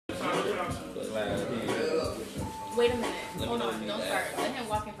Wait a minute. Hold on. Don't start. Let him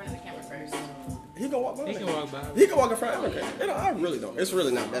walk in front of the camera first. He can walk by. He can walk by. He can walk in front. Okay. I really don't. It's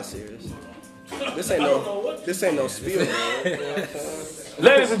really not that serious. This ain't no spiel.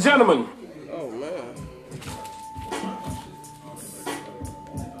 Ladies and gentlemen. Oh man.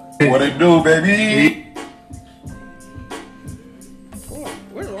 What it do, baby?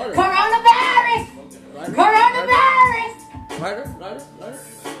 Where's the water? Coronavirus! Coronavirus! Lighter?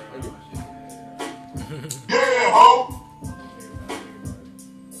 Yeah, ho!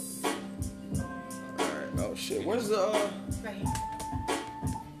 Alright, oh shit. Where's the Right here.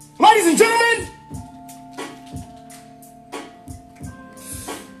 Ladies and gentlemen.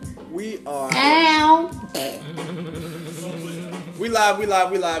 We are Ow! We live in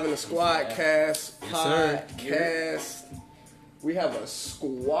the SQUADcast podcast. We have a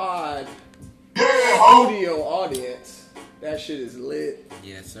squad studio audience. That shit is lit.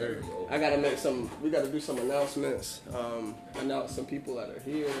 Yes, sir. We gotta do some announcements. Announce some people that are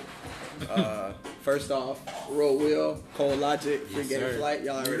here. First off, Roll Wheel, Cole Logic, Free Game Flight.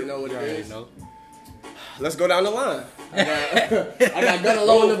 Y'all already know what it is. Know. Let's go down the line. I got Gunna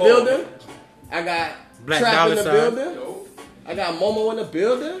Low in the building. I got Black Trap in the Dollar Sign. building. I got Momo in the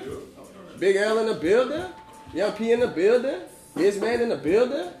building. Big L in the building. Young P in the building. His Man in the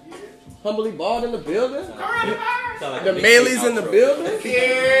building. Humbly Bald in the building. The Melee's in the building.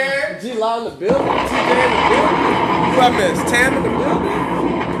 G-Law in the building. TJ in the building. Who I missed? Tam in the building.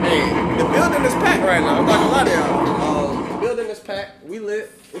 Hey, the building is packed right now. I'm not gonna lie to y'all. The building is packed. We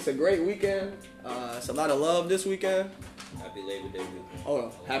lit. It's a great weekend. It's a lot of love this weekend. Happy Labor Day weekend.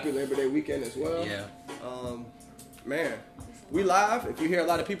 Oh, happy Labor Day weekend as well. Yeah. Man, we live. If you hear a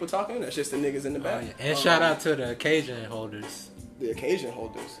lot of people talking, that's just the niggas in the back. Oh, yeah. And shout out to the occasion holders. The occasion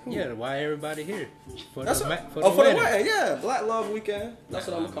holders. Yeah, why everybody here? For That's the for the wedding. Yeah, Black Love Weekend. That's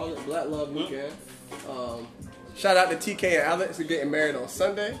what I'm gonna call it. Black Love Weekend. Shout out to TK and Alex who getting married on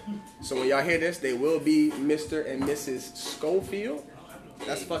Sunday. So when y'all hear this, they will be Mr. and Mrs. Schofield.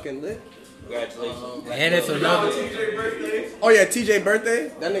 That's fucking lit. Congratulations. And it's another. Oh yeah, TJ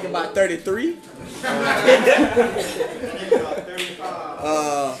birthday. That nigga about 33.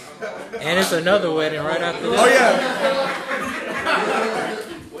 And it's another wedding right after this. Oh yeah.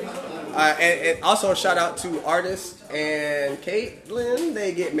 And also shout out to Artist and Caitlin.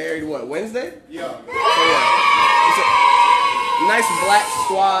 They get married Wednesday? Yeah. So yeah. It's a nice Black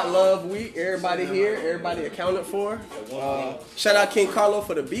Squad Love Week. Everybody here, everybody accounted for. Shout out King Carlo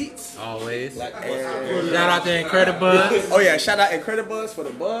for the beats. Always. And Shout out to Incredibuzz. oh yeah, shout out Incredibuzz for the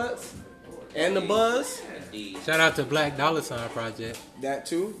buds and the buzz. Shout out to Black Dollar Sign Project. That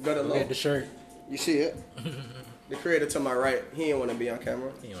too. Gunna Low. Get the shirt. You see it? The creator to my right, he didn't want to be on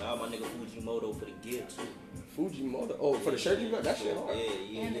camera. Shout out my nigga Fujimoto for the gear too. Fujimoto. Oh, for the shirt you got? That shit hard.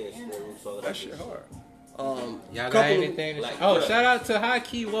 Yeah. That shit hard. Y'all got anything? Shout out to High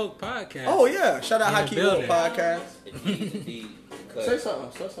Key Woke Podcast. Oh yeah, shout out High Key Woke Podcast. Indeed. Say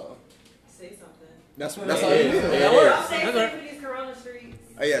something. Say something. That's all you need. That works. Stay safe in these Corona streets.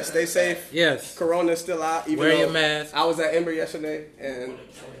 Oh yeah, stay safe. Yes. Corona's still out. Even Wear though your mask. I was at Ember yesterday and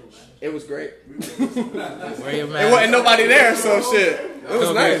it was great. Wear your mask. There wasn't nobody there, so shit. It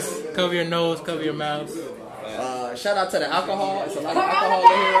was nice. Cover your nose, cover your mouth. Shout out to the alcohol. It's a lot of alcohol in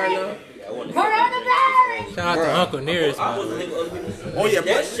here right now. Coronavirus! Shout out to Uncle Nearest. Oh yeah,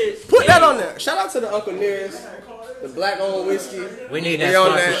 put that on there. Shout out to the Uncle Nearest, the black owned whiskey. We need that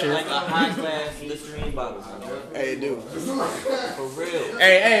sponsorship. Like a high class Listerine bottle. Hey, dude. For real.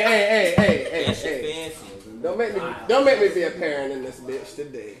 Hey. That shit fancy. Don't make me be a parent in this bitch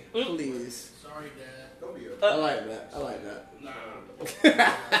today, please. Sorry, Dad. I like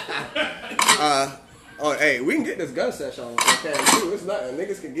that. Oh, hey, we can get this gun sesh on. Okay, dude, it's nothing.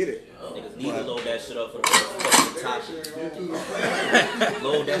 Niggas can get it. Niggas need to load that shit up for the fucking topic.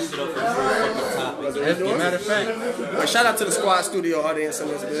 Load that shit up for the fucking topic. As a matter of fact. But shout out to the Squad Studio audience in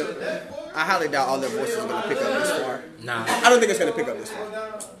this bit. I highly doubt all their voices are going to pick up this far. Nah. I don't think it's going to pick up this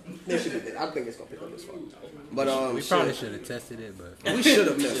far. They should be. I think it's going to pick up this far. But we probably should have tested it, but we should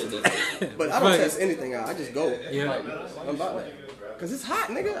have tested it. But I don't test anything out. I just go. Yeah. I'm about that. Cause it's hot,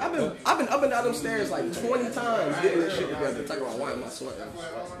 nigga. I've been up and down them stairs like 20 times getting this shit together. Talking about why am I sweating?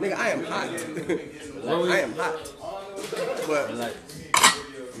 Nigga, I am hot. I am hot. But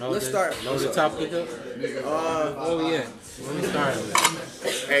let's start. Load the topic up. Oh yeah. Let me start with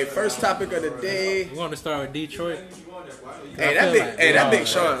it. Hey, first topic of the day. We want to start with Detroit. Hey, that big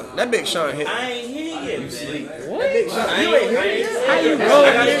Sean hit. I ain't here yet. What? That big Sean. You ain't here yet? How you know?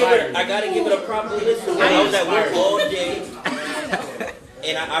 I gotta give it a proper listen. I was at work all day.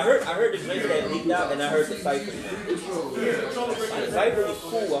 And I heard the joints that leaked out, and I heard the Cypher. The Cypher was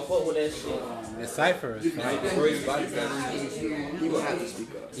cool. I fuck with that shit. The Cypher is fine. You gonna have to speak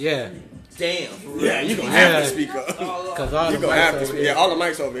up. Yeah. Damn. Yeah, you gonna have to speak up. Cause all You the gonna have to mics speak. over Yeah, all the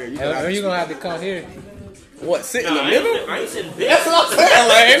mics over here. You gonna have here. to You gonna have to come here. What? Sit in the I middle? ain't sitting That's bitch. what I'm saying.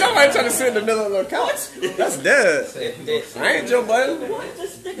 Like, ain't nobody trying to sit in the middle of the couch. That's dead. I ain't Joe Budden.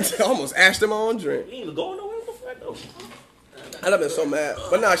 I almost ashed him my own drink. You ain't even going nowhere. What the fuck though? I'd have been so mad.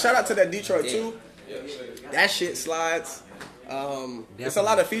 But nah, shout out to that Detroit too. That shit slides. It's a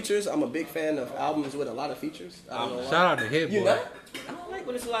lot of features. I'm a big fan of albums with a lot of features. I don't know why. Shout out to Hit You Boy. know? I don't like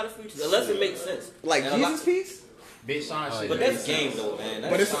when it's a lot of features, unless it makes sense. Like And a lot- Jesus Piece? Big Sean shit. But that's game though, man.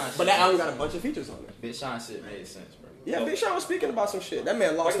 But That's that album got a bunch of features on it. Big Sean shit made sense, bro. Yeah, Big Sean was speaking about some shit. That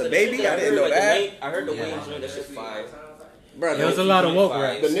man lost Like a baby. I didn't know that. I heard the Wayne joint. That shit fire. Bro, There was a lot of woke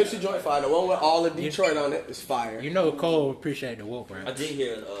rap. the Nipsey joint fire. The one with all of Detroit on it is fire. You know Cole appreciate the woke I rap. did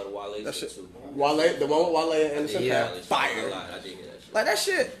hear the Wale That shit shit. too. Wale, the one with Wale and Anderson Yeah. Paak, fire. I did hear that shit. Like that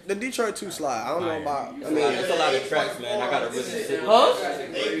shit, the Detroit 2 slide. I don't know about. I mean, It's a lot of tracks, man. I gotta really sit. huh?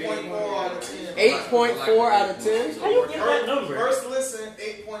 8.4 out of 10. 8.4 out of 10. How you get that number? First listen,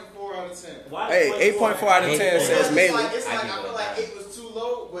 8.4 out of 10. Hey, 8.4 out of 10 says It's Melee. like, I feel like 8 was too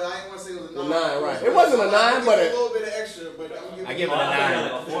low, but I didn't want to say it was a 9. A 9, right. It wasn't a 9, but a it. little bit of extra, but I give it a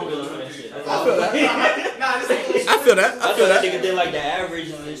 9. I feel that. Nah, this ain't I feel that. I I feel thought that that. nigga did like the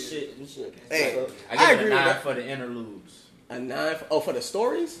averages and shit. Hey, I I give agree it a with 9 that. for the interludes. A 9. For the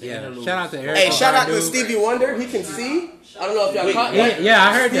stories? Yeah. Interludes. Shout out to Eric. Hey, shout out to Badu. Stevie Wonder. He can see. I don't know if y'all caught that. Yeah,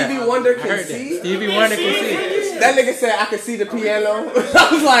 I heard that. Stevie Wonder I can heard see. that. Stevie Wonder can see. That nigga said I could see the piano. I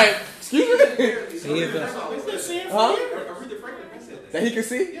was like, excuse me? He is a, Huh? That he could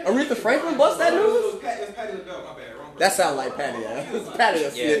see? Aretha Franklin bust that news? That sound like Patty. Patty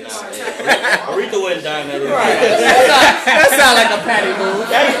a snitch. Aretha wasn't dying that Right. That sound like a Patty move.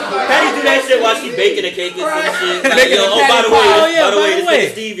 Patty do that shit while she baking a cake and some shit. Like, Making yo, a oh, patty by the pie. way, by the way, by the way. this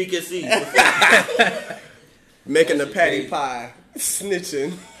nigga Stevie can see. Making the patty pie.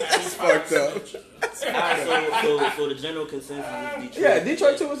 Snitching. That's fucked up. Alright, so the general consensus is Detroit. Yeah,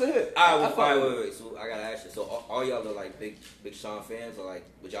 Detroit 2 was a hit. Alright, wait. So I gotta ask you. So all y'all are like big Sean fans, or like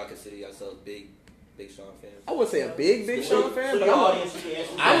would y'all consider yourselves big Sean fans? I wouldn't say a big Sean fan, So but your I'm audience, you can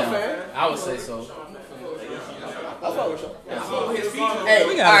answer a that. fan. I would say so. I fuck with Sean. Hey,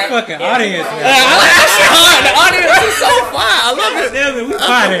 we got a fucking audience now. That shit hard. The audience is so fine. I love it. Damn it, we I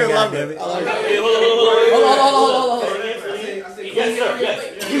fighting, fucking love goddammit. it. I love it. Hey, hold on. Yes, sir.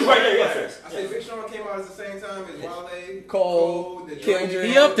 Yes. You right there. Yes, sir. I say Big Sean came out at the same time as Wale, Cole, the Kendrick.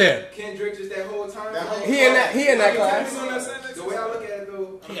 He up there. Kendrick just that whole time. He in that class. The way I look at it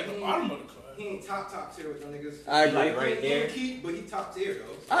though, he ain't top tier with them niggas. I agree. Like right He there. ain't keep, but he top tier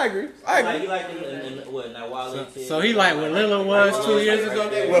though. I agree. Like you like in what now? Wale. So he like what Lillard was 2 years ago?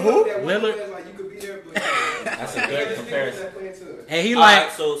 With who? Lillard. Like you could be there, but That's a good comparison. And he Alright,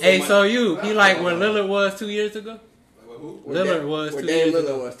 like, so hey, my- so he like what Lillard was 2 years ago? Who? Lillard was Where 2 Dame years Lillard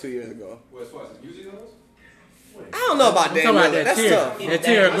ago. was 2 years ago. Well, as far as music goes, I don't know about I'm Dame talking about Lillard. that That's tier. tough. That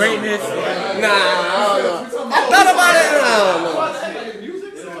tier of greatness. Nah, I don't know. I thought about it. I don't know.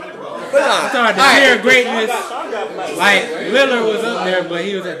 But nah. I'm talking about the tier of greatness. Like Lillard was up there, but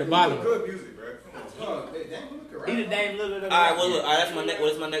he was at the bottom. good music, bro. He the Dame Lillard of the Alright, rap well game. look. That's my next.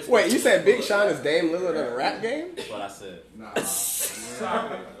 What is my next? Wait, you said Big Sean is Dame Lillard in a rap game? That's what I said.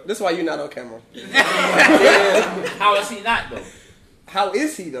 This is why you're not on camera. How is he not though? How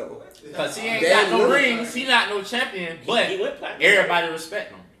is he though? Because he ain't Dame got no Lillard. rings. He not no champion. But He went platinum. everybody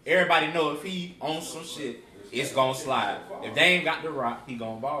respect him. Everybody know if he owns some shit, it's gonna slide. If they ain't got the rock, he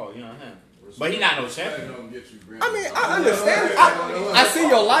gonna ball. You know what I'm saying? But he not no champion. I mean, I understand. I see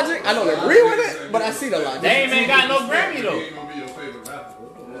your logic. I don't agree with it, but I see the logic. Dame ain't got no Grammy though.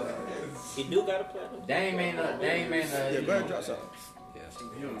 He do got a platinum. Dame ain't a. Yeah, go ahead, drop something.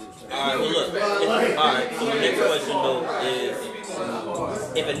 Alright, well look. Alright, so my next question though is,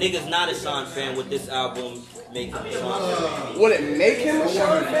 if a nigga's not a Sean fan, would this album make him a Sean fan? Would it make him a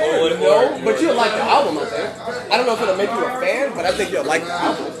Sean fan? No, but you'll like the album, I think. I don't know if it'll make you a fan, but I think you'll like the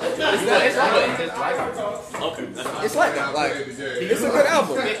album. Okay, that's fine. It's like that. Like, it's a good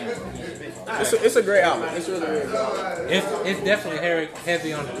album. It's a great album. It's really, really good. It's definitely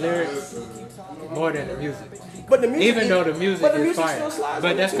heavy on the lyrics more than the music. But the music, Even though the music but the is music fire, still slides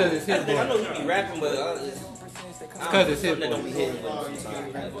but on that's it, because too. it's Hit I know Boy. he be rapping, but It's because it's Hit that don't be Boy. hitting with him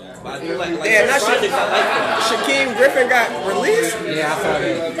sometimes. But I do like Damn, that projects shit. I like. Shaquem Griffin got released. Yeah, I saw that.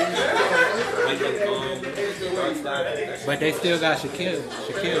 Like that, But they still got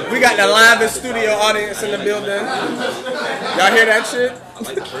Shaquille. We got the live in studio audience in the building. Y'all hear that shit?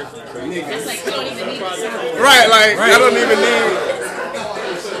 That's like you don't even need to sound. Right, like I don't even need.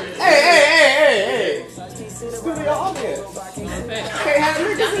 Hey. Studio audience. Can't have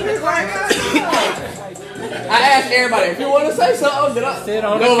niggas in this right now. I asked everybody, if you want to say something, get up.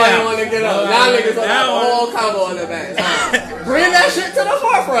 Nobody want to get up. Y'all niggas don't have a whole combo in the back. Bring that shit to the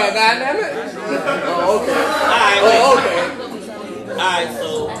forefront, goddammit. Oh, okay. Alright,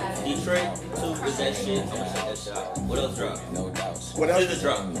 so Detroit 2 with that shit. I'm gonna check that shit out. What else dropped? What else? Scissor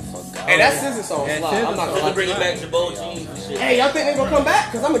drop. Hey, that scissor song slide. I'm not gonna lie. Bring it back to Jabot jeans and shit. Hey, y'all think they gonna come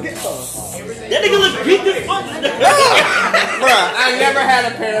back? Cause I'm gonna get some. That nigga look beat the fuck. Bruh, I never had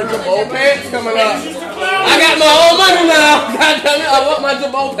a pair of Jabot pants coming up. I got my own money now. God damn it, I want my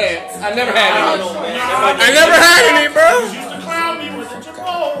Jabot pants. I never had any. I never had any, bro.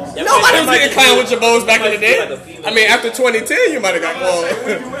 Nobody was getting clown with Jabots back in the day. I mean, after 2010, you might have got clown.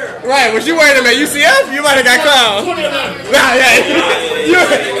 Right, was you wearing them at UCF? You might have got clown. Nah, yeah. You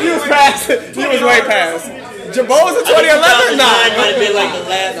was past. You was way past. Jabots in 2011? Nah. Might have been like the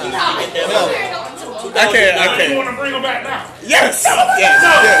last one to get that I can't. You want to bring them back now? Yes.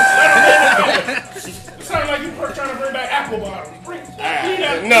 It sounds like you trying to bring back apple bottoms.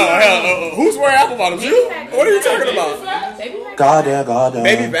 No, hell, who's wearing apple bottoms? You? What are you talking about? God.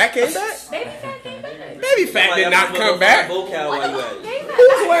 Baby Fat came back? Baby Fat did not come back. Who's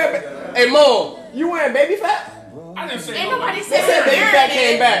Who's wearing? Hey, Mo, you wearing Baby Fat? I didn't say Ain't no. nobody They said said Baby Fat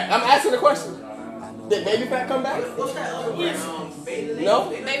came back. I'm asking the question. Did Baby Fat come back? No? Baby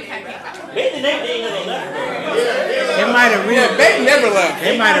cat came back. Baby Nate ain't gonna left. It might have Yeah, Baby never left.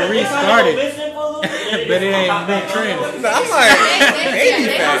 They might have restarted, but it ain't been trending. No, I'm like, Baby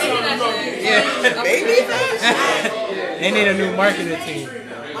They Fat. did Baby Fat? They need a new marketing team.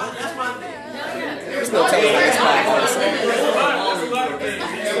 There's no telling what this pop honestly.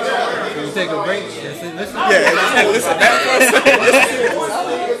 Can we take a break? Listen. Yeah, listen back for a second.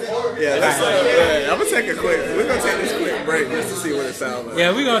 Yeah, I'm gonna take a quick. We're gonna take this quick break just to see what it sounds like.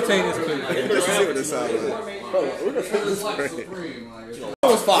 Yeah, we're gonna take this quick. Just to see what it sounds like. Hold on, we're gonna take this break. That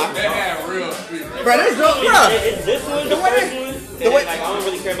was fire. Bro, they drove, bro. This one, the first one. The way, Like, I don't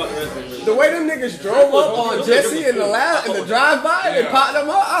really care about the rest of them. the way them niggas drove up on Jesse in the lab in the drive-by and popped them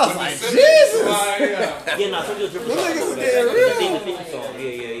up, I was like, Jesus. Yeah, nah, some of the Them niggas was getting real. The theme song.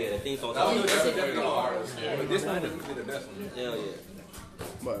 Yeah. The theme song. This one is the best one. Hell yeah.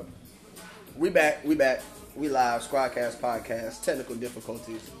 But we back. We live. SQUADcast podcast. Technical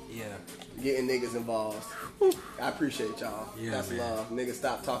difficulties. Yeah. Getting niggas involved. I appreciate y'all. Yeah, That's man. love. Niggas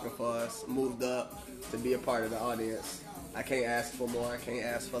stopped talking for us. Moved up to be a part of the audience. I can't ask for more. I can't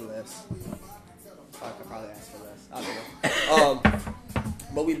ask for less. I could probably ask for less. I don't know.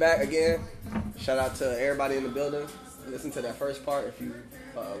 But we back again. Shout out to everybody in the building. Listen to that first part. If you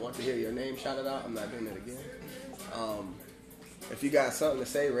want to hear your name shouted out, I'm not doing it again. If you got something to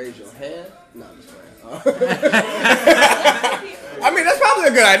say, raise your hand. No, I'm just playing. I mean, that's probably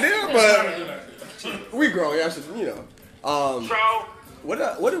a good idea, but we grown. Y'all should, you know.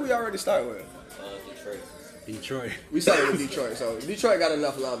 What did we already start with? Detroit. We started with Detroit, so Detroit got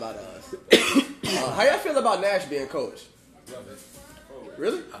enough love out of us. How y'all feel about Nash being coach? Love it.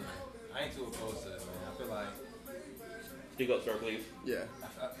 Really? I ain't too opposed to it, man. I feel like. Speak up, sir, please. Yeah.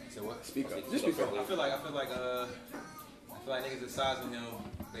 Say what? Speak up. Just speak up. I feel like niggas is sizing him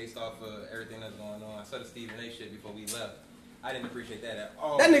based off of everything that's going on. I saw the Stephen A. shit before we left. I didn't appreciate that at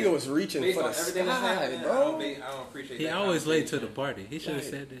all. That nigga was reaching based for on the everything that's sky, happening, bro. I don't appreciate He that. always late to the party. He should have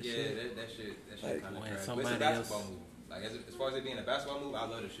said that Yeah, shit. that shit Like, kind of when trash. But it's a somebody basketball else- move. Like as far as it being a basketball move, I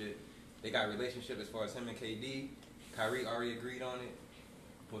love the shit. They got a relationship as far as him and KD. Kyrie already agreed on it.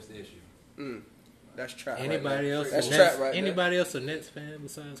 What's the issue? That's trap. Anybody right else? there. That's a trap Nets, right anybody else a Nets fan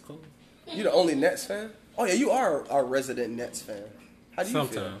besides Cole? there. You the only Nets fan? Oh yeah, you are our resident Nets fan. How do you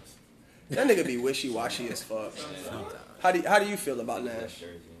Sometimes. feel? That nigga be wishy-washy as fuck. Sometimes. How do you feel about Nash?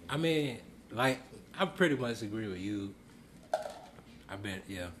 I mean, like, I pretty much agree with you. I bet,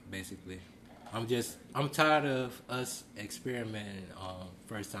 yeah, basically. I'm tired of us experimenting on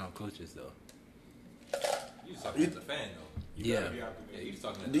first-time coaches, though. You just talking as a fan though. Yeah. Yeah, you just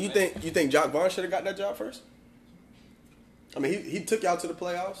talking as Do a you fan. think Jock Barnes should have got that job first? I mean, he took y'all to the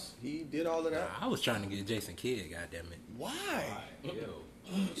playoffs. He did all of that. I was trying to get Jason Kidd, goddammit. Why? Yo,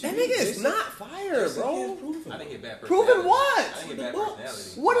 That nigga is not fired, bro. I didn't get bad personality. Proven what? I didn't get bad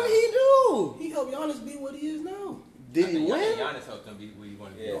personality. What did he do? He helped Giannis be what he is now. Did I he think win? Giannis helped him be where he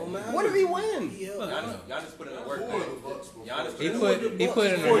wanted to be. What did he win? Giannis put in the work. Man. Giannis He in the put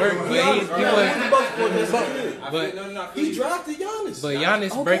in the work, but He drafted Giannis. But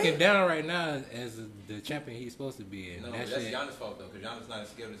Giannis breaking down right now as the champion he's supposed to be, and No, that that's shit. Giannis' fault though, because Giannis not as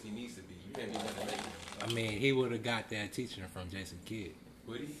skilled as he needs to be. You can't be winning. I mean, he would have got that teaching from Jason Kidd.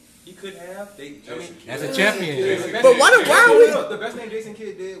 Would he? He could have. As a champion. But why are we? The best thing Jason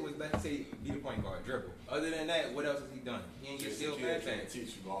Kidd did was, let's say, be the point guard, dribble. Other than that, what else has he done? He ain't get still bad things.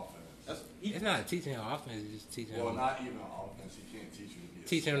 Teach you offense. It's not teaching him offense. It's just teaching him. Well, not even offense. He can't teach you to be.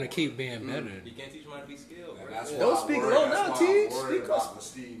 Teach him to keep being better. You can't teach him how to be skilled. And that's Don't why speak I'm worried- low that's now, why Teach. I'm worried Speak about the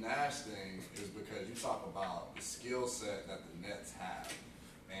Steve Nash thing is because you talk about the skill set that the Nets have,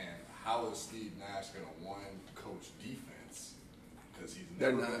 and how is Steve Nash going to coach defense? Because he's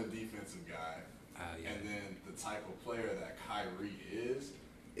never been a defensive guy, and then the type of player that Kyrie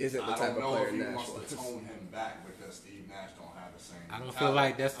isn't the I type don't of know player if he Nash wants was. to tone him back because Steve Nash don't have the same. I don't feel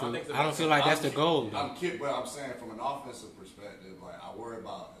like that's the. I don't feel like that's the goal. Though. I'm kidding, but I'm saying from an offensive perspective, like I worry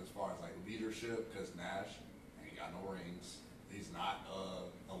about as far as like leadership because Nash ain't got no rings. He's not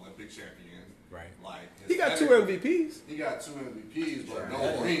Olympic champion. Right. Like He got 2 MVPs. He got 2 MVPs, but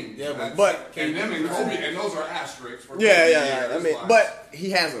no rings. Yeah, but and them and Kobe, and those are asterisks. For yeah. I mean, like, but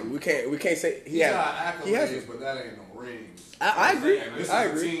he has them. We can't say he has. He has them, but that ain't no rings. I agree. And this is I a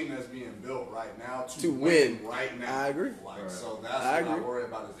agree. team that's being built right now To win. right now. I agree. Like, so that's what I worry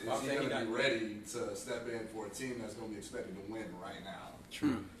about is he going to be ready to step in for a team that's going to be expected to win right now?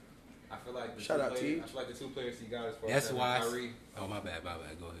 True. I feel like the Shout out to you. I feel like the 2 players he got as far That's as why. Kyrie. Oh my bad. Go ahead.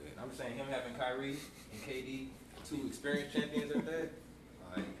 I'm just saying him having Kyrie and KD, 2 experienced champions at that.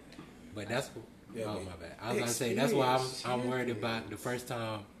 Like, But that's. Oh my bad. I was gonna say that's why I'm worried about the first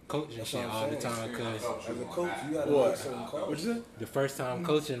time coaching shit all the time because As a coach, you gotta What? make certain calls. What'd you say? the first time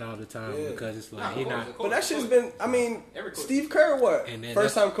coaching all the time because it's like he not. But that shit's been. I mean, Steve Kerr, what? And then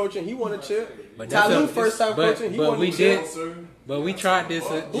First time coaching, he won a chip. But Ty that's Lue, a- first time but- coaching, he but won we a chip. did- But we tried this.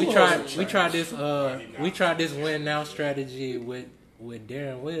 We tried this win now strategy with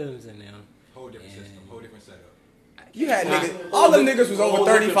Darren Williams and them. whole different system, whole different setup. You had niggas. All them niggas was over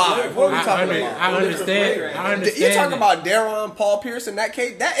 35. What are we talking about? I understand. You talking about Daron, Paul Pierce, and that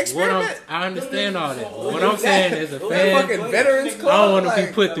case? That experiment? I understand all that. What I'm saying is a That fan. fucking veterans club. I don't want to like,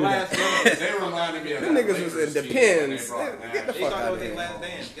 be put through that. They reminded me of Them niggas was in the pins. Get the They fuck thought out it of was their here. last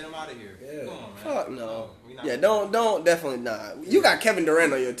dance. Get them out of here. Come on, man. Fuck no. We not Yeah, doing don't definitely not. You got Kevin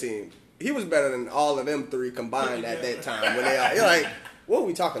Durant on your team. He was better than all of them 3 combined at that time. When you're like, what are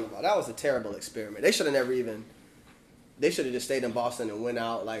we talking about? That was a terrible experiment. They should have never even. They should have just stayed in Boston and went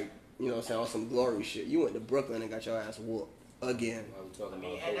out like, you know what I'm saying, on some glory shit. You went to Brooklyn and got your ass whooped again. I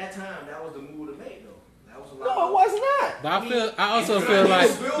mean, at that time, that was the move to make, though. That was a lot. No, it was not. But I also feel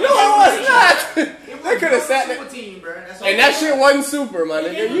like No, it was not. They could have sat there. Team, bro. That's And that shit wasn't super, my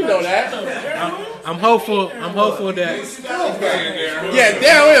nigga. You know that. I'm hopeful that Yeah,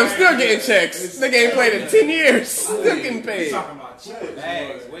 Darren Williams still getting checks. Nigga ain't played in 10 years. Still getting paid.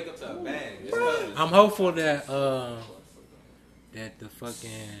 bags. Wake up to a bag. Just cause. I'm hopeful that that the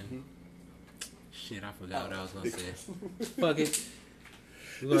fucking shit. I forgot what I was gonna say. Fuck it.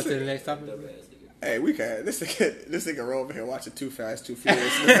 We going to the next topic. Hey, we can. This nigga roll over here watching Too Fast, Too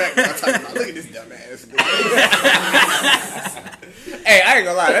Furious. In the background, talking about, look at this dumb ass. Hey, I ain't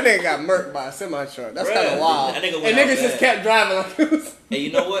gonna lie. That nigga got murked by a semi truck. That's kind of wild. That nigga And went out niggas just bad. kept driving like it was. Hey,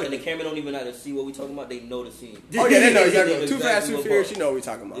 you know what? And the camera don't even have to see what we talking about. They know the scene. Oh yeah, they know They exactly. know Too Fast, Too what Furious. part. You know what we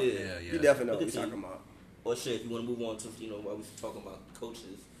talking about. Yeah. You definitely know what we Look at talking you. about. Or shit, if you want to move on to, while we talking about coaches,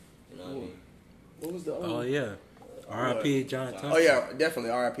 you know what I mean? What was the other? Oh yeah. R.I.P. John Thompson. Oh yeah,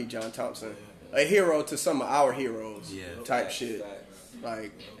 definitely R.I.P. John Thompson. A hero to some of our heroes. Yeah. Type Facts, shit. facts.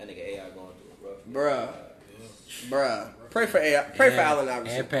 Like, That nigga AI going through it, rough. bruh. Pray for AI. Pray for And- Allen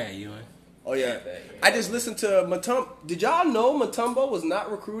Iverson. and Pat Ewing. Oh yeah. I just listened to Matumbo. Did y'all know Matumbo was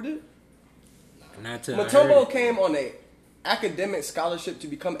not recruited? Not till I heard Matumbo it. came on a academic scholarship to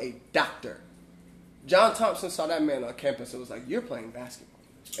become a doctor. John Thompson saw that man on campus and was like, "You're playing basketball,"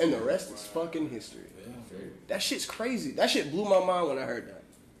 and the rest is fucking history. That shit's crazy. That shit blew my mind when I heard that.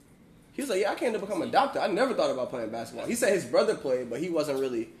 He was like, "Yeah, I can't become a doctor. I never thought about playing basketball." He said his brother played, but he wasn't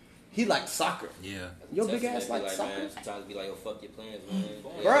really. He liked soccer. Yeah. Your big Testament ass be like like, soccer. man, sometimes be like, yo, fuck your plans, man.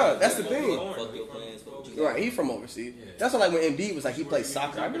 Bruh, that's the thing. Fuck your plans. Fuck what you got. Right, he from overseas. That's why, like when Embiid was like he plays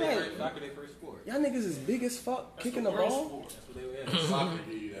soccer. I'd be like, Soccer their first sport. y'all niggas is big as fuck kicking the ball.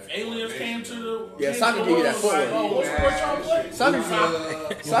 Aliens came to the. Yeah, soccer give you that footwork. Oh, what sport y'all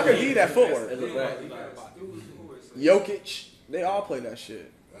play? Soccer give you that footwork. Jokic, they all play that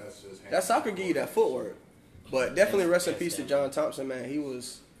shit. That soccer give you that footwork. But definitely rest in peace to John Thompson, man.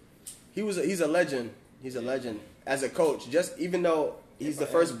 He's a legend. He's a legend as a coach. Just even though he's the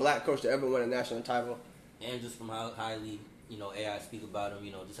first black coach to ever win a national title. And just from how highly, AI speak about him,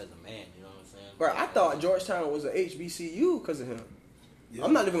 just as a man, you know what I'm saying? Bro, I thought Georgetown was a HBCU because of him.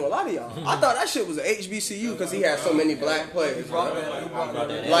 I'm not even gonna lie to y'all. I thought that shit was a HBCU because he had so many black players. Bro.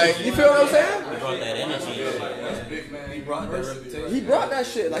 Like, you feel what I'm saying? brought that energy. He brought that. He brought that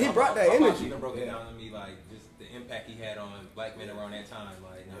shit. Like he brought that energy. He broke it down to me like just the impact he had on black men around that time.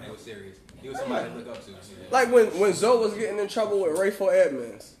 Like, nah, it was serious. He was somebody to look up to. Like when Zoe was getting in trouble with Rayful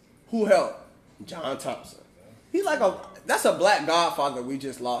Edmonds, who helped? John Thompson. He's like that's a black godfather we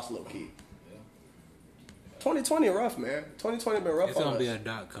just lost, low key. 2020 rough, man. 2020 been rough. It's on gonna us. be a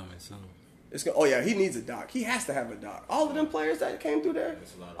doc coming soon. Oh yeah, he needs a doc. He has to have a doc. All of them players that came through there,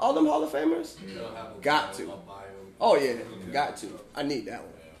 all them Hall of Famers, got to. Oh yeah, got to. I need that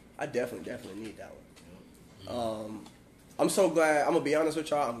one. I definitely need that one. I'm so glad. I'm gonna be honest with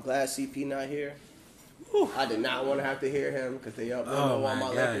y'all. I'm glad CP not here. I did not want to have to hear him because they up on my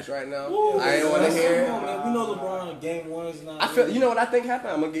Lakers right now. I didn't want to hear him. Man, we know LeBron game 1 is not. I feel. You know what I think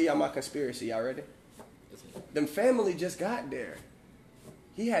happened? I'm gonna give y'all my conspiracy. Y'all ready? Them family just got there.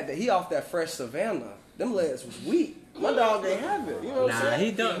 He off that fresh Savannah. Them legs was weak. My dog ain't have it. You know what I'm saying?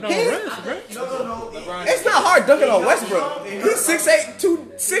 He dunked on Russ, bro. No. It's not hard dunking on Westbrook. He's 6'8",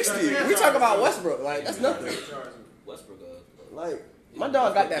 260. We talk about Westbrook. Like, that's nothing. Westbrook. Like, my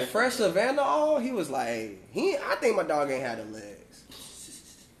dog got that fresh Savannah on. He was like, I think my dog ain't had the legs.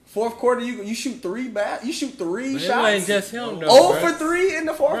 Fourth quarter, you shoot 3 You shoot 3 shots. It wasn't just him, though. 0 for 3 in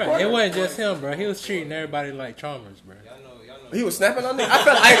the fourth Bro, quarter. it wasn't just him, bro. He was treating everybody like Chalmers, bro. He was snapping on me. I ain't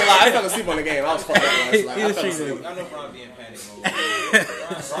gonna lie. I fell asleep on the game. I was fucked up last night. He was treating. I know Bron be in panic mode.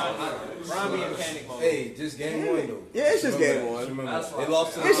 Bron be in panic mode. Hey, just game 1 though. Yeah, it's just game 1. They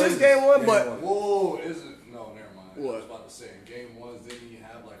lost to It's just game 1, but Whoa, is it? No, never mind. What? I was about to say, in game 1s, didn't he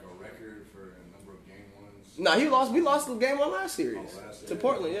have like a record for a number of game 1s? nah, we lost the game 1 last series to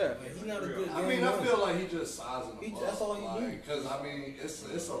Portland. Yeah. He's not a good game. I mean, I feel like he just sizing them up. That's all he do. Because, I mean,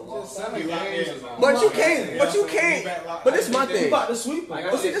 it's a long 7 games. Is a But long you game. can't. But this is my He thing. about to sweep him.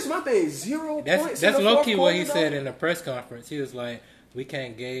 But see, this is my thing. 0 points. That's in the low fourth key what he quarter, said though? in the press conference. He was like, we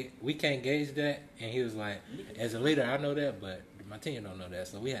can't gauge that, and he was like, as a leader, I know that, but my team don't know that,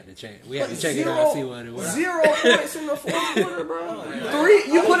 so we had to check. We had to check it out and see what it was. 0 points in the fourth quarter, bro.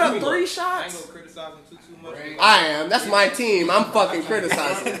 You put up 3 I ain't shots. gonna criticize him too much. I am. That's my team. I'm fucking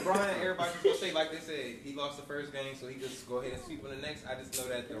criticizing. Brian, everybody's gonna say like they said, he lost the first game, so he just go ahead and sweep on the next. I just know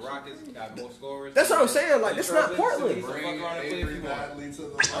that the Rockets got more scorers. That's what I'm saying. Like, this not Portland. Bring Avery Bradley to the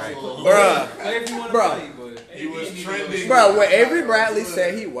bubble. Bruh. Play if you want to Bruh. play, but He was trending. Bro, when Avery Bradley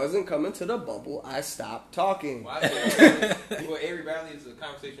said he wasn't coming to the bubble, I stopped talking. well, Avery Bradley is a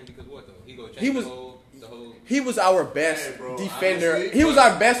conversation because what though? He go change He was- the whole. He was our best Hey, bro, defender. honestly, He was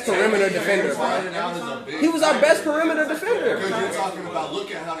our best perimeter James defender, bro. Harden out is a big He was our factor. best perimeter defender. Because you're talking about,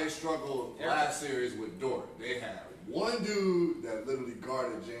 look at how they struggled last series with Dort. They had one dude that literally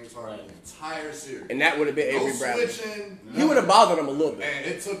guarded James Harden the entire series. And that would have been Avery No Bradley. switching. He would have bothered him a little bit. And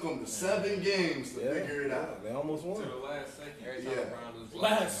it took them to 7 games to figure it out. They almost won. Every time Yeah. Brown loses,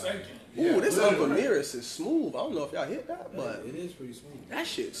 Last second. Ooh, this literally. Uncle Nearest is smooth. I don't know if y'all hit that, but It is pretty smooth. that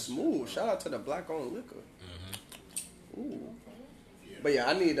shit's smooth. Shout out to the black-owned liquor. Ooh. But yeah,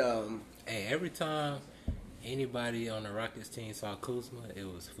 I need Hey, every time anybody on the Rockets team saw Kuzma, it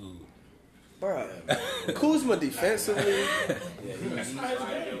was food. bruh. Kuzma defensively,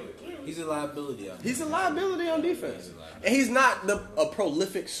 He's a liability out there. he's a liability on defense, and he's not a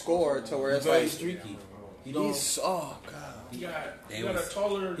prolific scorer to where it's Very like streaky. He don't. he's god. You got They a was-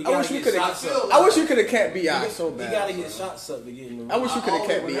 taller. He I wish gotta we get could shots have. up. I wish we could have kept Bi so He bad. gotta get shots up to get in the. I wish you could have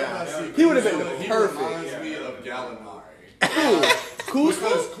kept Whenever I Bi. see He would have been Kuzma, the he perfect. reminds me of Gallinari. Kuzma.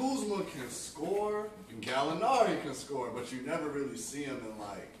 Because Kuzma can score, and Gallinari can score, but you never really see him in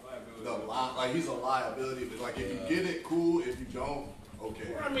like like he's a liability. But like if you get it, cool. If you don't,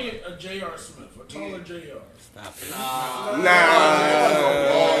 okay. I mean, a J.R. Smith, a taller J.R. Stop it. Nah.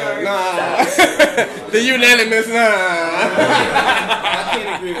 The unanimous nah. I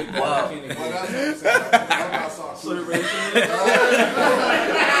can't agree with that. I can't agree. Well, that's what I'm saying.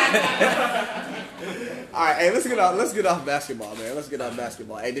 All right, hey, let's get off basketball, man. Let's get off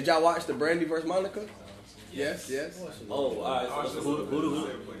basketball. Hey, did y'all watch the Brandy versus Monica? Yes. Oh, all right. So Who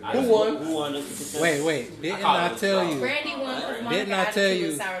won? Who won? Wait. Didn't I tell you? Brandy won because Didn't Monica I tell attitude you?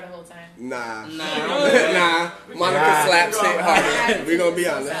 was sour the whole time. Nah. Monica slaps hit harder. We gonna be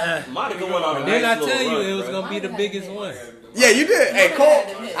honest. Monica went on a Didn't I nice tell little you run, it was bro. gonna be the biggest one? Yeah, you did. Hey, Cole.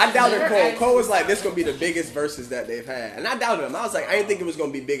 I doubted Cole. Cole was like, "This gonna be the biggest versus that they've had," and I doubted him. I was like, I didn't think it was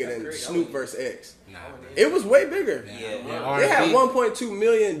gonna be bigger than Snoop versus X. Nah, It was way bigger. Yeah. They had 1.2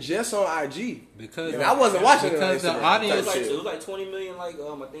 million just on IG. because And I wasn't watching it on because the Instagram. audience Type shit. It was like 20 million, like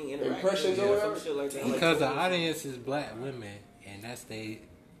I think Impressions or whatever? some shit like that. because the audience is black women and that's they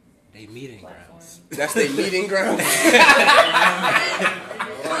meeting grounds. That's their meeting ground. This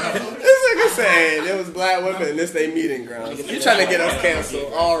nigga saying there was black women and this they meeting ground. You trying to get us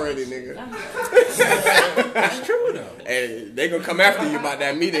canceled already, nigga? That's true though. Hey, they gonna come after you about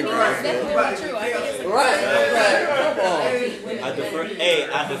that meeting ground. Definitely true. I think it's Right. Come on. I defer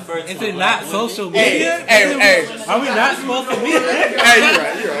to Is my it black not women. social media? Hey. Are we not supposed to meet? Hey,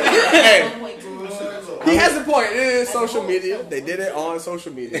 you're right. Hey, he has a point. It is social media. They did it on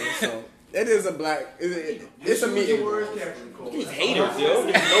social media, so it is a black. It's a meeting. These haters, yo.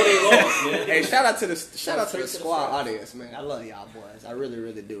 They know they lost, man. Hey, shout out to the squad audience, man. I love y'all boys. I really,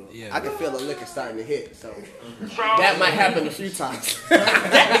 really do. Yeah, I can feel the liquor starting to hit, so that might happen a few times.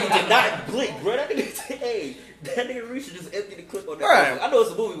 That nigga did not blink, bro. That nigga Reese just empty the clip on that. Right. I know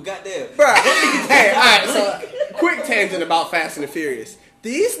it's a movie, but goddamn. Bruh. Hey, alright, so quick tangent about Fast and the Furious.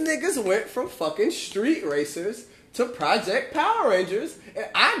 These niggas went from fucking street racers to Project Power Rangers, and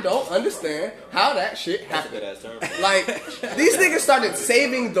I don't understand how that shit That's a good happened. ass term. Like, these niggas started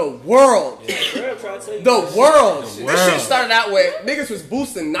saving the world. Girl, try to say The world. This shit started out where niggas was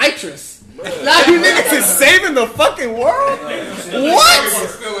boosting nitrous. Now you niggas is saving the fucking world? What?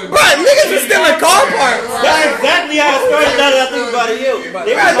 Bruh, niggas was stealing car parts. That's exactly how it started. Now that I think about it, yo. Bruh,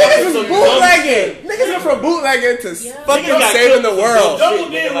 niggas was bootlegging. Niggas went from bootlegging to fucking got saving the world. Double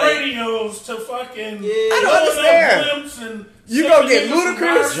D radios to fucking. I don't understand. You gonna get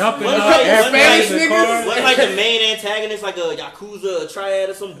Ludacris? Jumping What, out like, Spanish everybody in the niggas? car. Wasn't like the main antagonist like a Yakuza, a triad,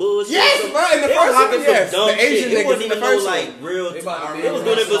 or some bullshit? Yes, bro. In the They first was one, rocking yes. some dumb The Asian shit. It niggas wasn't in the even no first like one. real. I It was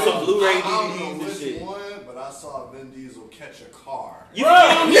doing it for some Blu-ray I don't know DVDs and which shit. one, but I saw Vin Diesel catch a car. You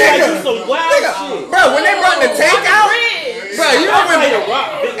feel me? Like, do some wild shit. Bro, when they brought the tank out, bro, you remember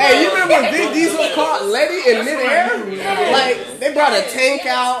Big hey, you remember when Vin Diesel caught Letty in midair? Like, they brought a tank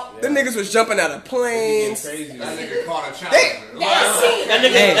out. Them niggas was jumping out of planes. That nigga caught a challenger.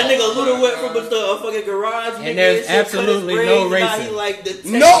 That nigga Luda went from the fucking garage. And there's absolutely no racing.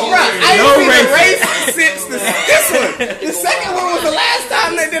 No, bro, I ain't seen a race since this one. The second one was the last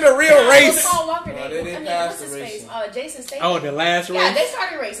time they did a real race. Paul Walker, they didn't pass the racing. Jason Statham. Oh, the last Yeah, race? they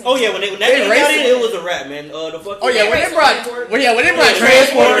started racing. Oh yeah, when that nigga got racing. in, it was a rap, man. The fucking Oh yeah, when they brought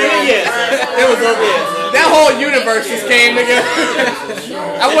transport in, yeah, it was over. That whole universe just came, nigga.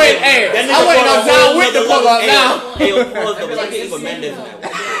 I wait on John Wick to pull up now. Hey, pause the like Eva Mendes in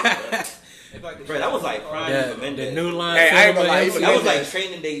that one. Bro, that was like prime Eva The Mendes. new line. Hey, I ain't gonna lie, Eva That was like Mendes.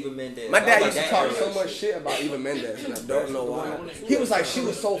 training day Eva Mendes. My dad That used was to like talk that so era. much shit about Eva Mendes, and I don't know why. He was like, she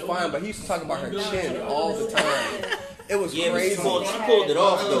was so fine, but he used to talk about her chin all the time. It was Yeah, but crazy. she pulled it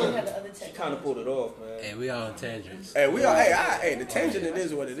off though. She kind of pulled it off, man. Hey, we all on tangents. Hey, we are. Hey, the tangent. It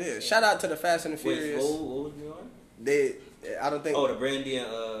is what it is. Shout out to the Fast and the Wait, Furious. what was we on? I don't think. Oh, the Brandy and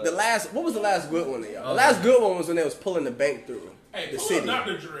The last. What was the last good one of y'all? The last good one was when they was pulling the bank through Hey, the pull city. up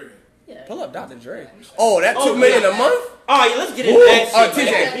Dr. Dre. Pull up Dr. Dre. Oh, that $2 million a month. All right, let's get into Ooh, that oh, shit.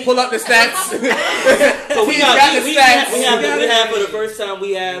 man. TJ, pull up the stats. So we He's got got the we stats. have for the first time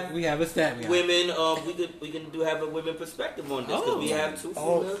we have We have a stat man. women. We can have a women perspective on this because we have two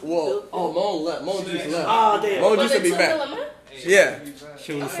females. Mon left. Mon just left. Oh damn. Mon used to be back. Yeah.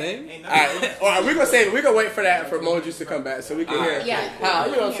 Should we say? Alright, we're gonna save it. We're gonna wait for that for Mo Juice to come back so we can hear how,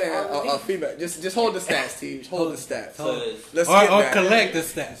 you know what I'm saying, a feedback. Just hold the stats, T. Hold the stats. Let's get Or that. collect the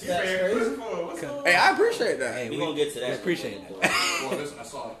stats. Hey, I appreciate that. Hey, we gonna get to that. We appreciate that.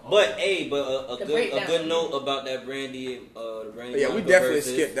 But a good note about that Brandy and the Brandy. Yeah, we Monica definitely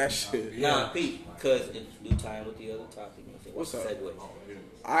versus- skipped that shit. Nah, Pete, because it's new time with the other topic. What's up? Segue.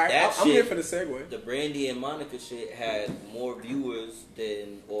 Alright, That I'm shit- here for the segue. The Brandy and Monica shit had more viewers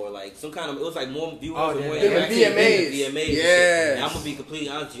than, or like some kind of, it was like more viewers Oh, than yeah. more Than the interactions than VMAs. the VMAs. Yes. And I'm gonna be completely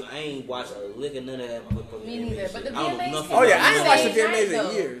honest with you, I ain't watched a lick of none of that. Me neither. But the I don't know VMAs. nothing Oh yeah, about I ain't it. watched the Same VMAs night, in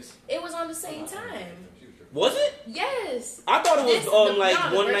though. years. It was on the same time. Was it? Yes. I thought it was on like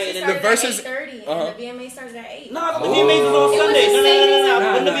one night and then the verses- at 8:30 and the VMA started at 8. No, the VMAs was on It was Sunday. the No.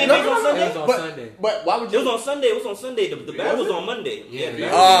 same When the time. VMAs on Sunday? It was on Sunday. But why would It you? was on Sunday. It was on Sunday. The battle was on Monday. Yeah.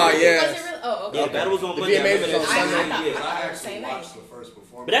 Oh Was it yeah. really? Oh, okay. Yeah, the battle was on The Monday. I VMAs remember was that on shit. Sunday. Yeah. I actually Same watched the first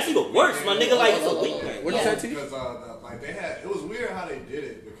performance. But that's even worse, my nigga. Like it's a weeknight. What did you say, T? Because like they had, it was weird how they did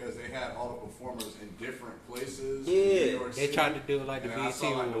it because they had all the performers in different places. Yeah. in New York They City. tried to do like the And I BET saw,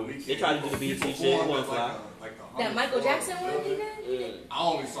 like, the Awards. weekend They tried to do the he BET shit, performed one at, fly. That Michael Jackson one he did? I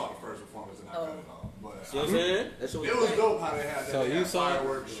only saw the first performance and I cut it off. But See what I'm saying? That's what it was dope how they had that. So They you had saw it?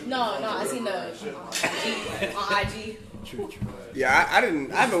 fireworks. shooting No, from I the seen river the and shit. on IG. Yeah, I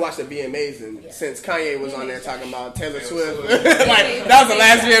haven't watched the VMAs since Kanye was on there talking about Taylor Swift. Like that was the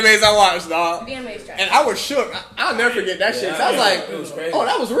last VMAs I watched, dog. VMA's trash. And I was shook. I'll never forget that shit. 'Cause I was like, oh,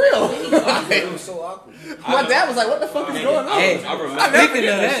 that was real. It was so awkward. My dad was like, what the fuck is going on? Hey, I remember. I never speaking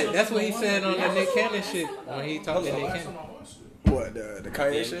forget of that that, shit. that's what he said on the Nick Cannon shit when he talked to Nick Cannon. What, the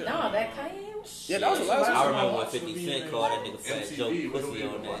Kanye shit? No, that Kanye. Yeah, that was the last one. I remember when 50 Cent called that nigga Fat Joe pussy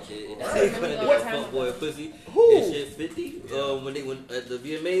on that shit. That nigga fuck boy pussy. Who? That shit 50. When at the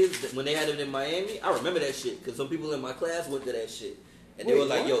VMAs when they had it in Miami, I remember that shit because some people in my class went to that shit. And they were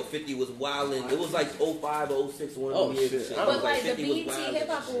like, yo, 50 was wildin'. It was like 05 or 06, one of them years. Shit. But like the BET Hip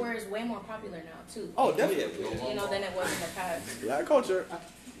Hop Awards is way more popular now too. Oh, definitely. You know, than it was in the past. Black culture.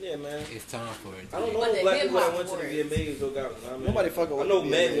 Yeah, man. It's time for it. I don't know But if the black people that hip-hop went to the VMAs or got. I mean, Nobody fucking I with know the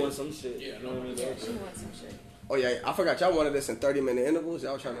Meg VMAs. won some shit. Yeah, You know what I mean? Yeah, she wants some shit. Oh, yeah, I forgot y'all wanted this in 30-minute intervals.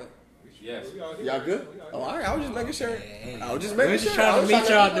 Y'all trying to... Yes. Y'all good? Oh, all right. I was just making sure. I was just We're making just sure. trying to meet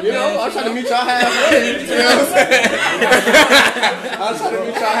y'all at the You know, I was trying to meet y'all halfway. You know what I'm saying? I was trying to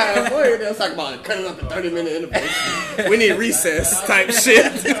meet y'all halfway. They was talking about cutting up the 30-minute intervals. We need recess type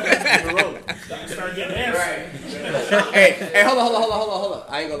shit. Start getting answers. Hey, hold on.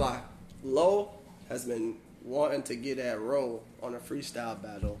 I ain't gonna lie. Lo has been wanting to get that role on a freestyle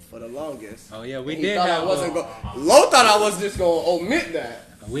battle for the longest. Oh yeah, we He did thought have. I wasn't Lo thought I was just gonna omit that.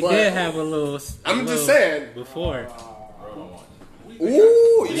 We but did have a little. I'm just saying. Before. Ooh,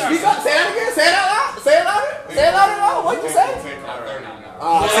 you speak up. Say that again. Say it out loud. Say it louder. Say it louder. What you say?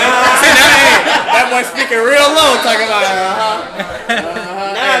 That boy speaking real low, talking about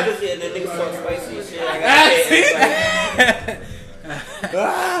Nah, cause yeah, the niggas talk spicy and shit. I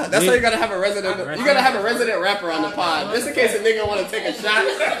got that's why you gotta have a resident. You gotta have a resident rapper on the pod, just in case a nigga want to take a shot.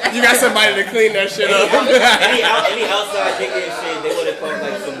 You got somebody to clean that shit up. any outside nigga and shit, they would have called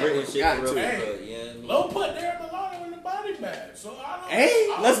like some written shit Got for real. to. But yeah, Low put Darren Milano in the body bag, so I don't. Hey,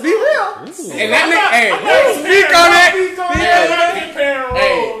 let's be real. Ooh. And that nigga, hey, I'm speak on it. I'm not comparing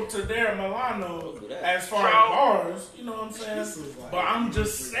Hey. Roll to Darren Milano as far as bars, you know what I'm saying? But I'm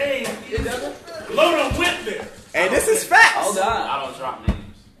just saying, Low done went there. Hey, this is facts. I don't drop names.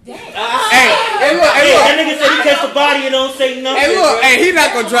 Hey, look, that nigga said he catch the body and don't say nothing. Hey, look, hey, he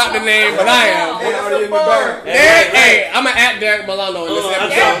not gonna drop the name, but I am. Hey, I'm gonna at Derek Milano in this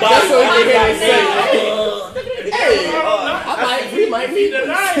episode. That's what we can hear me say. Hey, we might meet him.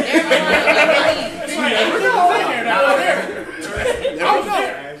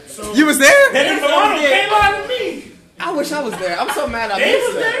 You was there? Darren Milano came out of me. I wish I was there. I'm so mad I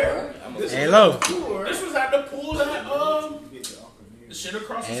missed that. Hey, Lo. This was at the pool that the shit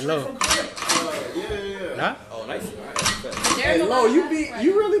across the street from Craig. Huh? Oh, nice. Hey, Lo, you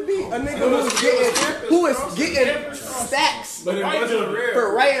really beat a nigga who is getting stacks But it wasn't rare.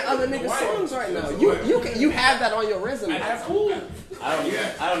 for writing other niggas songs right now. You have that on your resume. That's cool. I don't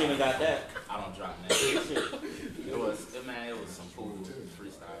even got that. I don't drop names. It was some cool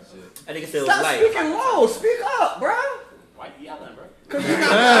freestyle shit. That nigga said it was Stop light. speaking low. Speak up, bro. Why you yelling, bro? We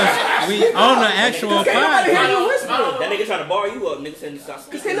on the actual Can't nobody hear podcast. you whispering. That nigga trying to bar you up. Nigga saying stop Can't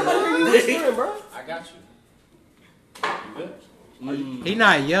speaking. nobody hear you whispering, bro. I got you. You good? He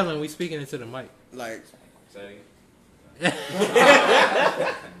not yelling. We speaking into the mic. Like, Say it again.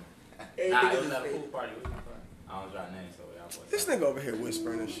 Nah, it was at a pool party. I don't drop names, so y'all boys. this nigga over here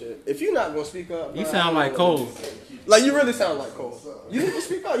whispering and shit. If you not gonna speak up, You bro, sound like Cole. Like you really sound like Cole. You need to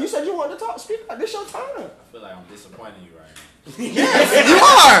speak up. You said you wanted to talk. Speak up. This your time. I feel like I'm disappointing you right now. Yes, you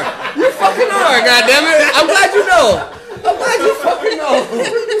are. You fucking are. Goddammit. I'm glad you know. I'm glad you fucking know.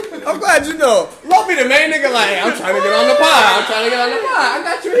 I'm glad you know. Love me the main nigga like, I'm trying to get on the pod. I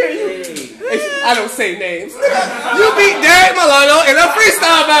got you here. I don't say names. You beat Derek Milano in a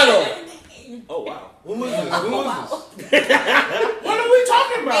freestyle battle. Oh wow. When was this? What are we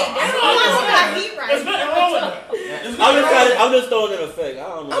talking about? There's nothing wrong with that. I'm just throwing an effect. I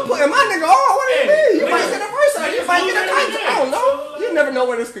don't know. I'm putting my nigga on. What do you mean? You might get a verse out. You might get a contract. I don't know. You never know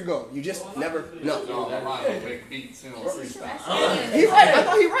where this could go. You just never know. Make beats in on freestyle. He right. I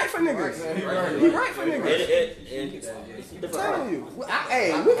thought he right for niggas. He right for niggas. I'm telling you.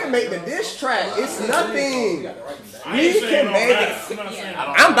 Hey, we can make the diss track. It's nothing. We can make it.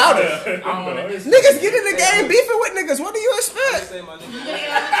 I'm about it. Niggas get in the game beefing with niggas. What do you expect?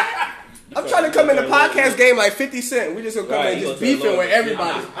 I'm trying to come in the podcast game like 50 Cent. We just gonna come in and just beefing with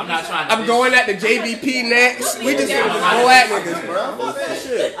everybody. I'm not trying to. I'm going at the JBP next. We just gonna just go at niggas, bro. Fuck that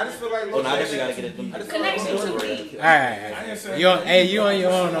shit. I just feel like Oh, no, I definitely gotta get it. Connection to me. Alright. You on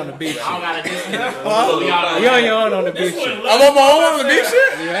your own on the beat shit. I don't gotta diss niggas. You on your own on the beat shit. I'm on my own on the beef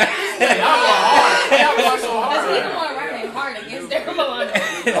shit? Because he's the one running hard against Darren Milano.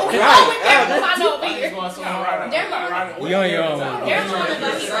 I'm with Darren Milano over here. Darren Milano. You on your own. Darren Milano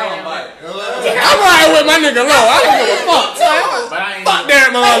thought he right. I'm riding with my nigga Low. I don't give a fuck. Fuck Derek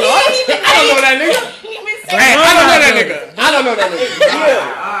Milano. I don't know that nigga. Hey, I don't know that nigga. I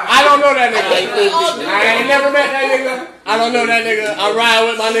don't know that that nigga. I ain't never met that nigga. I don't know that nigga. I ride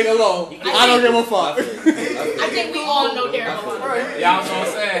with my nigga Low. I don't give a fuck. I think we all know Darren Milano. Y'all know what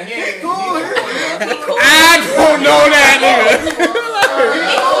I'm saying? He ain't cool. I don't know that nigga.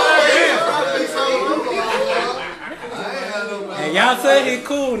 Hey, y'all say he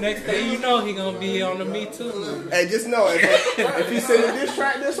cool. Next thing you know, he gonna be on the Me Too. Hey, just know if he sending this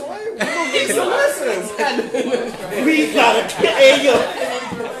track this way, we gonna get some lessons. We gotta hey yo.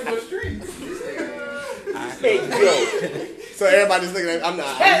 Hey yo. So everybody's looking at I'm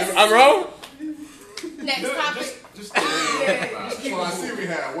not. I'm wrong. Next topic. So I see we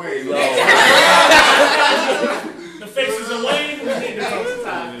had Wayne. The faces of Wayne. We need to talk to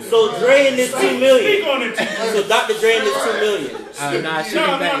Ty. So Dre in this 2 million. Speak on it, T. So Dr. Dre in this 2 million. Nah, she No. I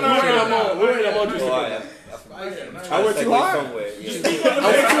went too hard. I went too Speak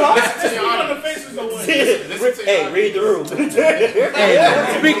on the faces of Wayne. Hey, read the room.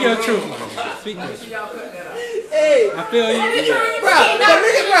 Hey, speak your truth, man. Speak your truth. Hey, I feel you. Bro,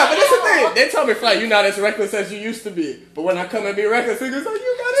 but that's the thing. They told me, Fly, you're not as reckless as you used to be. But when I come and be reckless, niggas like,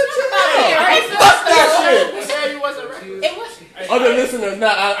 you gotta chill. Fuck that shit. Who said you wasn't ready? It was. Other listeners,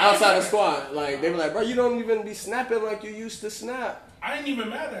 not outside the squad, like they were like, bro, you don't even be snapping like you used to snap. I ain't even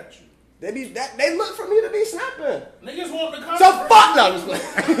mad at you. They look for me to be snapping. Niggas want the So fuck no, I'm just playing.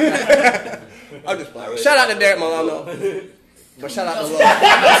 I'm just playing. Shout out to Derek Milano. But shout out to Lil. You don't know.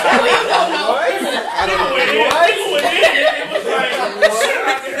 I don't know.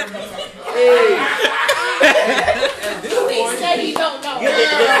 They said he don't know. they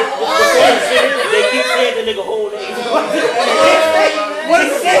keep saying the nigga whole name. What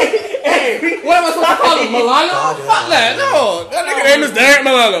is it? Hey, what am I supposed to call him? Milano? Fuck that. No, that nigga name is Derek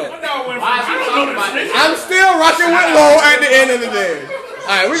Milano. I'm still rocking with Low at the end of the day.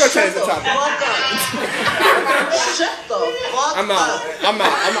 Alright, we're gonna change the topic. Shut the fuck I'm out. I'm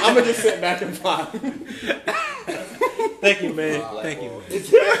gonna just sit back and vibe. Thank you, man. Thank you, man. I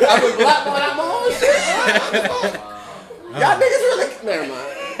was blackballed out my own shit. Y'all niggas really. Never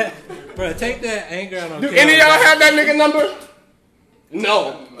mind. Bro, take that anger out on. Do any of y'all have that nigga number?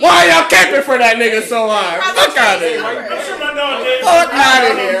 No. Why y'all caping for that nigga so hard? Fuck out of here. Fuck out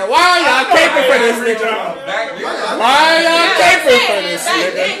of here. Why are y'all caping for this nigga? Why are y'all caping for this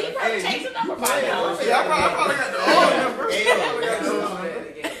nigga?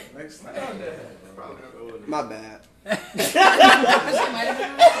 My bad.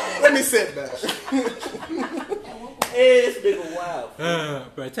 Let me sit back. Hey, this nigga wild.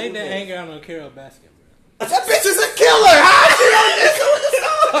 Bro, take that anger out on Carol Baskin, bro. That bitch is a killer. How is she on this with the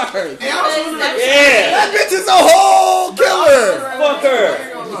stars? Yeah. That bitch is a whole killer. Fuck her.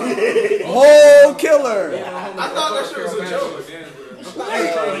 Whole killer. I thought that shit was a joke.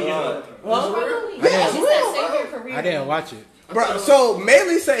 I didn't watch it. Bro, so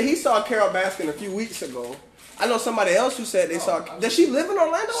Maley said he saw Carol Baskin a few weeks ago. I know somebody else who said they saw. Does she live in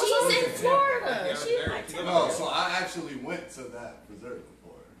Orlando? She's in Florida. No, so I actually went to that preserve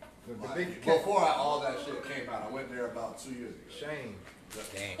before. Before all that shit came out, I went there about 2 years ago. Shame.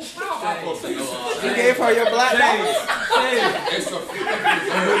 Dang. You gave her your black bag? It's a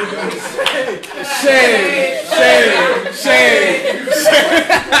Shame.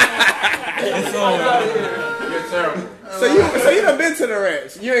 You're terrible. So you done been to the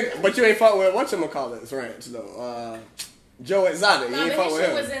ranch. But you ain't fuck with whatchamacallit's ranch though. Joe Exotic. You ain't fuck with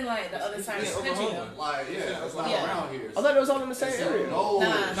him. was in like the other side of the country though. Like, yeah, it's not around here. I thought it was all in the same area. No,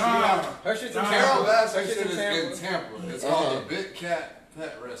 Her shit's in Carol Tampa. Baskin shit is in Tampa. It's called the Big Cat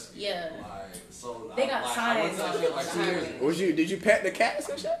Pet Rescue. Yeah. Like, so They got I went signs to that on shit like 2 years ago. Did you pet the cats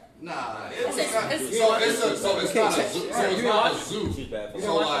and shit? Nah, It's it's not a zoo. So it's not a zoo.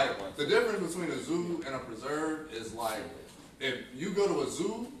 So like the difference between a zoo and a preserve is like if you go to a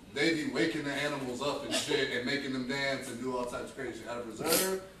zoo, they be waking the animals up and shit and making them dance and do all types of crazy shit. At a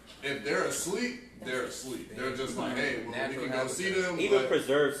preserve, if they're asleep, they're asleep. They're just like, hey, well, we can go see them. Even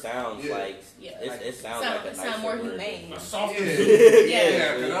preserve sounds like Yeah. it sounds like a nicer sound more word. humane. Yeah,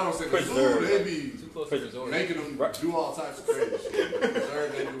 Yeah. because I don't say the zoo, Preserve. they be making them do all types of crazy shit. But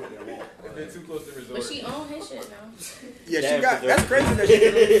preserve, they do what they want. If they're too close to resort. But she own his shit now. Yeah, she got. That's crazy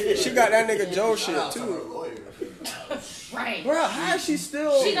that she got that nigga Joe shit too. Right. Bro, how is she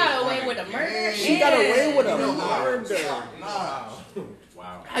still? She got away with a murder. She got away with a murder. Nah.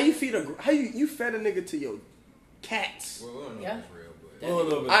 Wow. How you feed you fed a nigga to your cats? Well, we don't know Yeah. if it's real, but.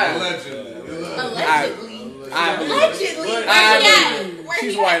 Allegedly. Allegedly.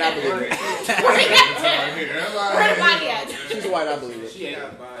 She's white, I believe it. Where the body at? She's white, I believe it. She ate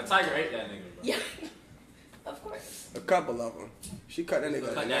a tiger ate that nigga. Yeah. Of course. A couple of them. She cut that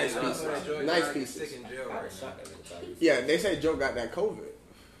nigga nice pieces. Nice pieces. Sick in jail right now. Yeah, they say Joe got that COVID.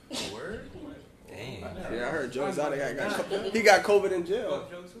 Word? Damn. Yeah, I heard Joe Exotic he got COVID in jail.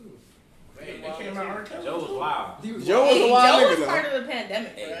 They came out R. Kelly. Joe was wild. Joe was a Joe wild was nigga part though. of the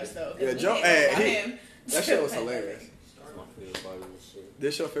pandemic for us, though. Yeah, Joe. We can't talk about Hey, him. that shit was hilarious. That's my favorite part of this shit.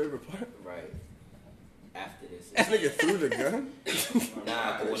 This your favorite part? Right. After this. This nigga threw the gun.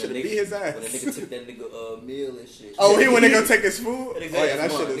 Nah, but when Should've the beat his nigga, ass. when the nigga took that nigga meal and shit. Oh, he went to go take his food? That nigga Oh yeah,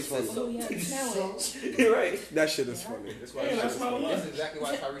 that said, shit is "Come on," funny. nigga said, Sandwich. You're right. That shit is funny. That's why Yeah, that's my that's love. exactly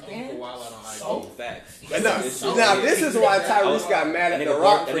why Tyreek think for a while out on Oh, IG. facts. Now this is why Tyrese got mad at The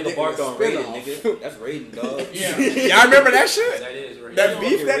Rock for That nigga getting barked a on Raiden, spinoff. nigga. That's Raiden, dog. Yeah. Y'all remember that shit? That is right. That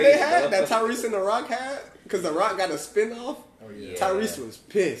beef that they had, Raiden, that dog. Tyrese and The Rock had, because The Rock got a spinoff. Yeah. Tyrese was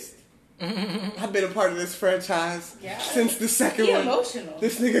pissed. I've been a part of this franchise Yeah. since the second He one. emotional.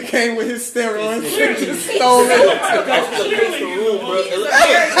 This nigga came with his steroids and just stole it.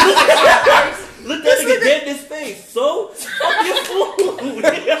 Look that nigga dead in his face. So, fuck your food. Look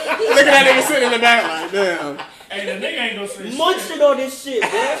at that nigga sitting in the back like, damn. Hey, the nigga ain't gonna say shit. Munching on this shit, bro.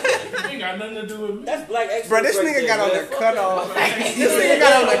 It ain't got nothing to do with me. That's black excellence. Bro, this right nigga there, got on man. the Fuck cutoff. that. This nigga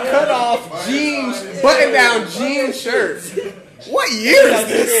got on the cutoff jeans, button down jean shirt. What year is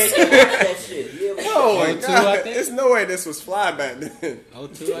this? That shit. Yeah, Oh my 02, I god. think. There's no way this was fly back then.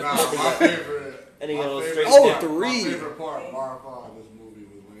 02, I Nah, think. my favorite. And he my got on favorite- straight Oh, down. 3. My favorite part, bar five, of this movie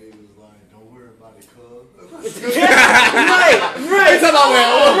was when he was like, "Don't worry about it, cuz." Right. He's talking about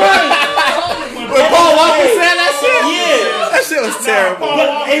when Paul Walker said that shit? Yeah. That shit was terrible. Paul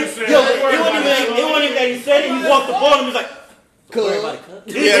Walker said, Yo, "Don't worry it wasn't about even that he said it. He walked up on him. He was like, Cool. "Worry about it,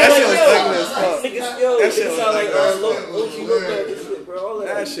 cuz." Yeah, that shit was ugly as fuck. Niggas, yo, That that shit shit was sound like ugly. OG Lopez and shit, bro. All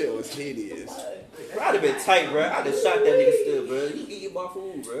That that. shit was hideous. Bro, I'd have been tight, bro. I'd have shot that nigga still, bro. He eat my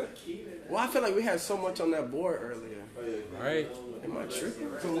food, bro. Well, I feel like we had so much on that board earlier. Right? Am I tripping?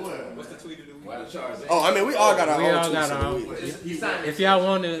 What's the tweet of the week? Oh, I mean, we all got our We own all tweets got of our the own. week. If y'all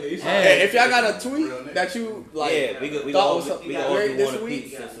want to, Hey, hey, if y'all got a tweet that you like Yeah, we thought all was we all great do this one week,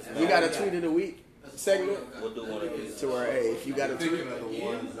 apiece since it's we got a not- tweet of the week segment We'll do one of these. to where, hey, if you got a tweet Thinking of the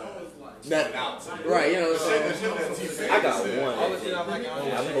ones that, right, you know what I'm saying? I got one. All the shit I'm like,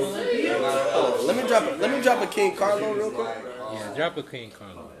 Oh, let me drop a King Carlo real quick. yeah, drop a King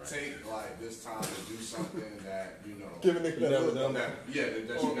Carlo. take like this time to do something that you know. Give a nigga that never look. done that. Yeah,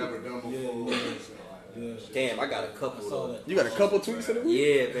 that you never done before. and shit like that. Damn, I got a couple though. You got a couple tweets of the week?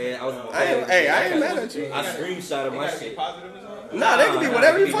 Yeah, man. I ain't mad at you. I screenshotted my shit. Nah, they can be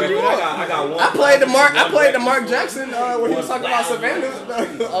whatever you fuck you I want. got one. I played the Mark Jackson when he was talking about Savannah.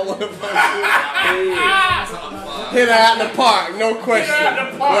 I want to hit her out the park, no question.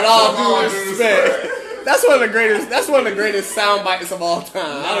 With all due respect. That's one of the greatest sound bites of all time.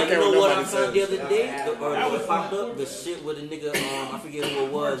 I don't You care know what what I nobody found the says. other day? What popped up? The shit with the nigga, I forget who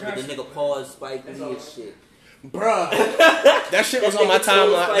it was, but the nigga paused Spike Lee and shit. Bruh, that shit was on my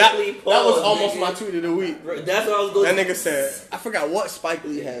timeline. That was almost my tweet of the week. That's what I was going That nigga said, I forgot what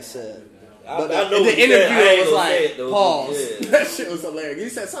SpikeLee had said. But I know the what he said. I interviewer ain't was gonna say like, it, though. pause. Yeah. That shit was hilarious. He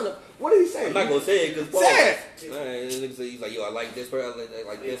said something. What did he say? I'm not gonna say it because pause. Say He's like, yo, I like this player, I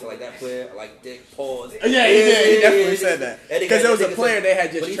like this, I like that player, I like Dick, pause. Yeah, he did. He definitely said that. And Because there was a nigga player said- they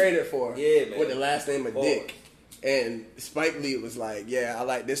had but just he- traded for Yeah, man. with the last name of Pause. Dick. And Spike Lee was like, yeah, I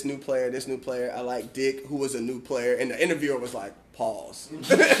like this new player. I like Dick, who was a new player. And the interviewer was like, pause.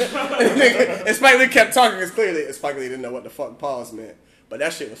 And Spike Lee kept talking because clearly Spike Lee didn't know what the fuck pause meant. But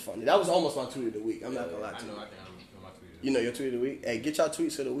that shit was funny. That was almost my tweet of the week. I'm not going to lie to you. You know your tweet of the week? Hey, get y'all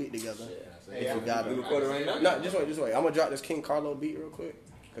tweets of the week together. If you got We them. recording right now? No, just wait. I'm going to drop this King Carlo beat real quick.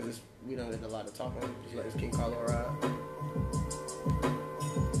 Because we done did a lot of talking. Just let this King Carlo ride.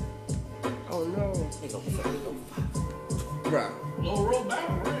 Oh, no. Bruh. Low roll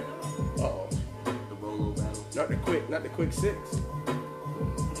battle right now. Uh-oh. The Rolo battle. Not the quick six.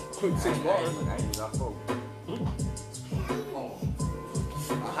 Quick 6 bars. I ain't got four.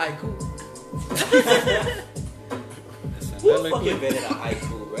 A haiku. Who fucking invented a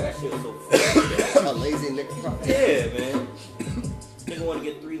haiku, bro? That shit was so funny. A lazy nigga probably. Yeah, man. Nigga want to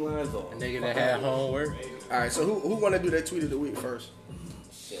get 3 lines off. A nigga that had homework. Alright, so who want to do their tweet of the week first?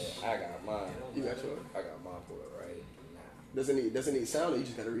 Shit, I got mine. You got yours? I got mine for it right now. Does it need sound or you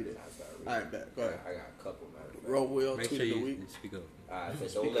just gotta read it? Alright, bet. Go ahead. I got a couple, man. Roll wheel, Make tweet sure of the you week. speak up. Alright,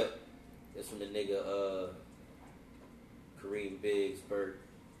 so don't let. This from the nigga, Kareem Biggs, Burt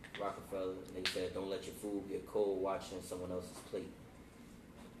Rockefeller. And they said, don't let your food get cold watching someone else's plate.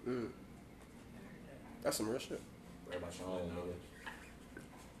 That's some real shit. Worry about your own, nigga.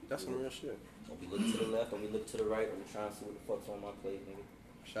 That's some real shit. Don't be looking to the left, don't be looking to the right. I'm trying to see what the fuck's on my plate, nigga.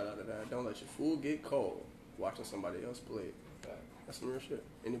 Shout out to that. Don't let your food get cold watching somebody else play it. That's some real shit.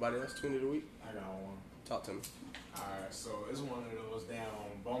 Anybody else tweet of the week? I got one. Talk to me. Alright, so it's one of those damn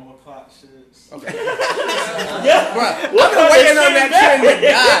bum watch shit. Okay. Bro, I've been waiting on that trend to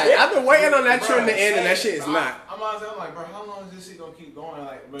die. I've been waiting on that trend to end, and that shit is not. I'm like, bro, how long is this shit gonna keep going?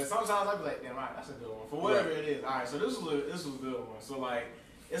 Like, but sometimes I be like, damn, that's a good one for whatever it is. All right, so this was a good one. So like,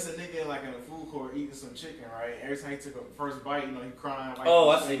 it's a nigga like in a food court eating some chicken, right? Every time he took a first bite, he crying. Like, oh,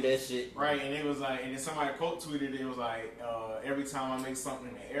 I seen that shit. Right, and it was like, and then somebody quote tweeted it was like, every time I make something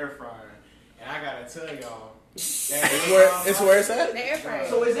in the air fryer, and I gotta tell y'all. It's where it's at? The air fryer.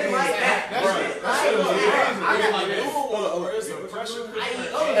 So is it like that?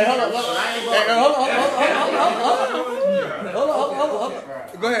 Hold on.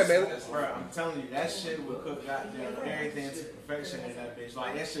 Go ahead, baby. Bro, I'm telling you, that shit would cook goddamn everything to perfection in that bitch.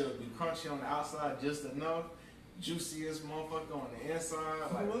 Like, that shit would be crunchy on the outside just enough, juicy as motherfucker on the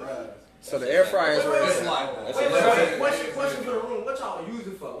inside. Like, bro. So the air fryer is where it's like. Question for the room. What y'all use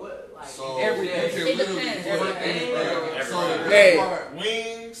it for? What? Like, So everything. It depends.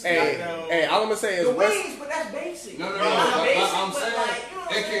 Wings. Hey, all I'm gonna say is the wings, but that's basic. No. I'm saying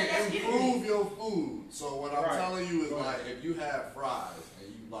it can improve your food. So what I'm telling you is like if you have fries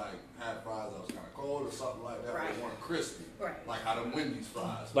and you like had fries that was kind of cold or something like that, but they weren't crispy, like how them Wendy's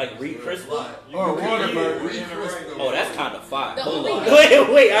fries, like re-crisp or Whataburger. Oh, that's kind of fire. Hold on.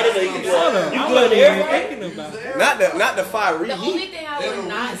 Wait, I didn't know you could do that. You put the air fryer? Not the fire reheat. The only thing I would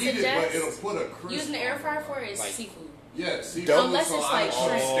not suggest it'll using the air fryer for is seafood. Yeah, see, unless it's like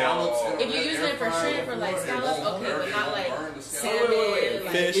shrimp. Scallops if you're using it for shrimp or like scallops, okay, but not like salmon,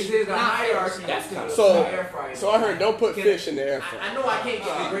 like fish. Is it a hierarchy? So I heard don't put fish in the air fryer. I know I can't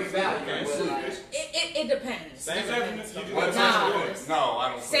get a great value. It depends. No, I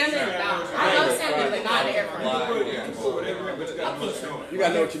don't. Salmon, I love salmon, but not in the air fryer. You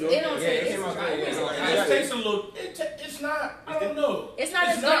gotta know what you're doing. It don't taste. It tastes a little. It's not. I don't know. It's not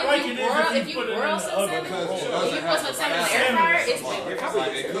as good if you broil some salmon. If you put some salmon in the air fryer, it's better.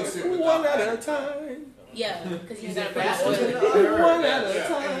 One at a time. Yeah, because you gotta put oil. One at a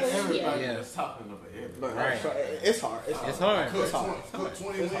time. Yeah. Right. It's hard. It's hard. Cook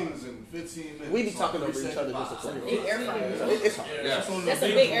 20 wings in 15 minutes. We be talking over each other just a second. Big air fryer. It's hard. That's a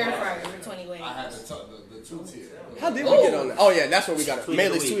big air fryer for 20 wings. I had to talk the 2-tier. How did we get on that? Oh yeah, that's what we got.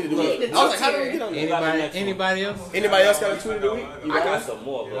 Mainly's tweet of the week. I was like, how did we get on that? Anybody else? Anybody else got a tweet of the week? I got some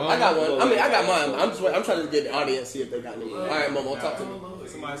more, bro. I got one. I mean, I got mine. I'm trying to get the audience see if they got any. All right, Momo, talk to me.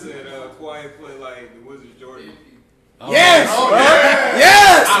 Somebody said Kawhi put like the Wizards Jordan. Yes!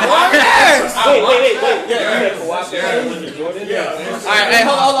 Yes! Wait. Yeah. Kawhi put Wizards Jordan. Yeah. All right, hey,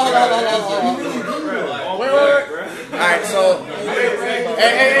 hold on. Wait. All right, so.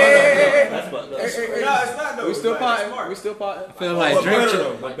 Hey. No, it's not though. We still potting. I feel like drink.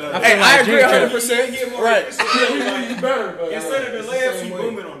 I agree 100%. Right. Instead of the layups, he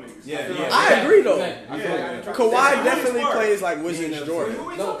booming on niggas. Yeah. I agree though. Kawhi definitely plays like Wizards Jordan.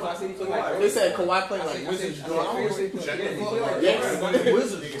 They said Kawhi plays like Wizards Jordan. Yes.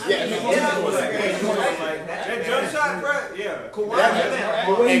 Wizards. That jump shot, bro. Yeah.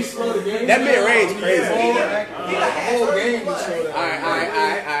 That mid-range crazy. Whole game is showed up. All right.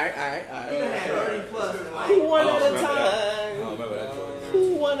 One at a time.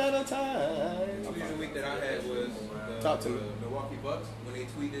 One at a time. The week that I had was Talk to me. the Milwaukee Bucks when they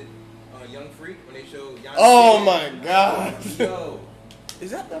tweeted Young Freak when they showed Giannis. Oh my God. Yo,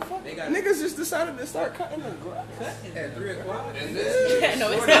 Is that the fuck? Niggas just decided to start cutting the grass. at 3 o'clock. And this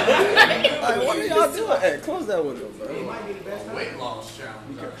No, it's not. Like, what are y'all doing? Hey, close that window, bro. weight loss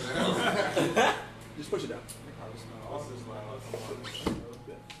challenge. Just push it down.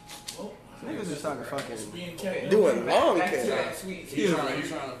 Niggas just started fucking doing long kids. He's trying to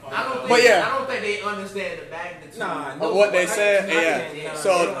find. I don't think they understand the magnitude. Of what they said, yeah.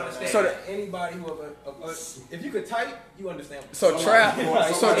 So Anybody who if you could type, you understand. Traps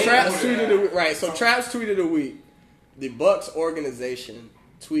tweeted the week. Right. So Traps tweeted the week. The Bucks organization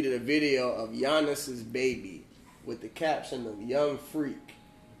tweeted a video of Giannis's baby with the caption of "Young Freak."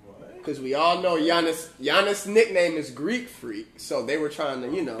 Because we all know Giannis' nickname is Greek Freak, so they were trying to,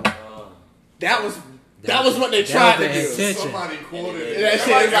 that was what they tried to do. Somebody quoted that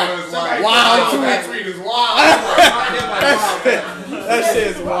shit is like wild. That tweet is wild. That shit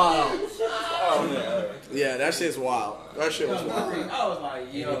is wild. Yeah, that shit's wild. That shit was wild. I was like,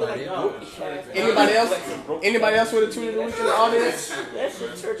 Anybody else with a tweet of the week in the audience?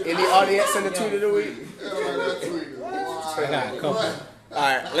 Any audience in the tweet of the week? I got a couple.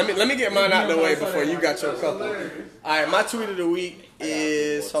 Alright, let me get mine out of the way before you got your couple. Alright, my tweet of the week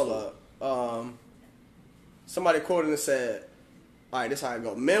is, hold up. Somebody quoted and said, alright, this is how it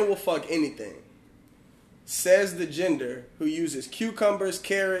go. Men will fuck anything. Says the gender who uses cucumbers,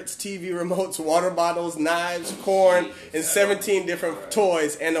 carrots, TV remotes, water bottles, knives, corn, and 17 different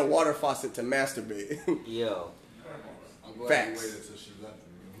toys and a water faucet to masturbate. Yo. I'm glad Facts. you waited till she left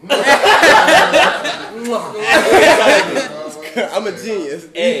the room. I'm a genius.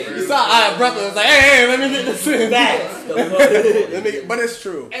 Hey. You saw I brother was like, hey, let me get this in. Facts. But it's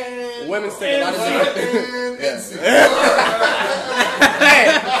true. Women take a lot of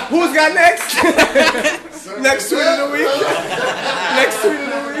Hey, who's got next? Next tweet of the week. Next tweet of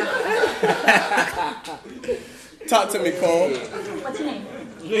the week. Talk to me, Cole. What's your name?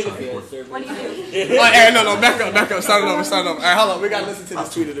 What do you do? Hey, no, back up. Start over. All right, hold on. We gotta listen to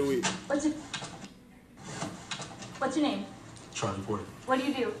this tweet of the week. What's your name? Charlie Porter. What do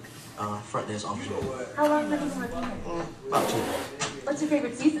you do? Front desk officer. How long have you been working here? About 2 years. What's your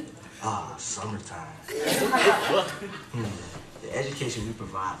favorite season? Summertime. The education we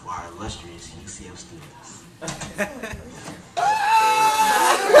provide for our illustrious UCF students.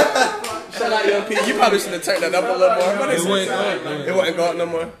 Shout out Young P. You probably should have turned that up a little more. But it wouldn't go up no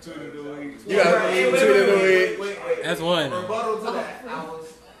more. You got tweet of the week. That's one. Rebuttal to that. I was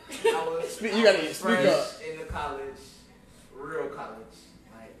You gotta speak fresh up. in the college, real college,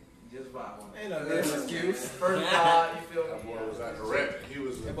 like just by one. Ain't no excuse. First pod, you feel me? That boy was at the rep. He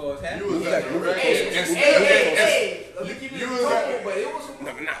was. That boy was happy. You was at the rep. Hey, let me keep it cold, but it was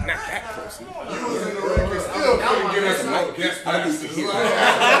Not that close. You was in the rep and still couldn't get us no guest passes.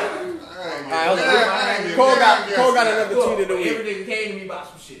 Cole got another tweet of the week. Everything came to me about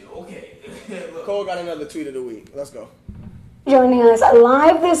some shit. Okay. Cole got another tweet of the week. Let's go. Joining us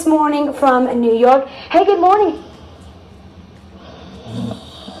live this morning from New York. Hey, good morning.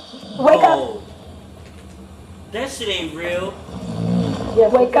 Wake up. That shit ain't real.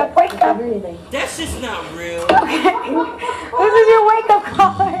 Wake up. That shit's not real. Okay. This is your wake up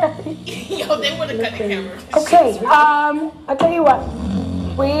call. Yo, they would have cut the camera. Okay, I'll tell you what.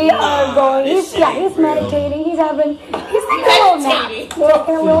 We are going, he's meditating. He's taking a little nap. Taking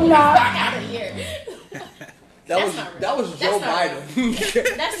a little nap. Out of here. That was Joe Biden.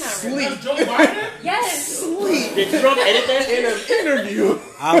 That's not real. Sleep. Joe Biden? Yes. Sleep. Did Trump edit that In an interview.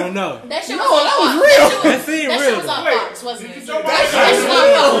 I don't know. That shit No, was on that was Fox. real. That seemed That shit real. was on Fox, wasn't it? Joe That Biden? shit was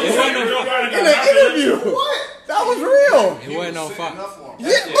real. Joe Biden In an interview. What? That was real. It wasn't on Fox.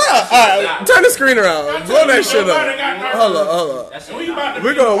 Yeah, bro. All right, turn the screen around. Blow that shit up. Hold up.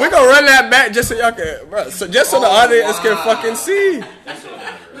 We're gonna run that back just so y'all can, bro. So just so the audience can fucking see.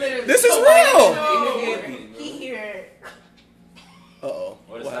 This is real. He here. Uh-oh.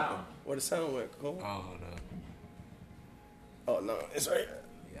 What the sound? Where the sound went? Cole? Oh, hold on. Oh no, it's right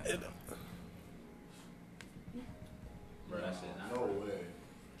here. Bro, that shit. No way.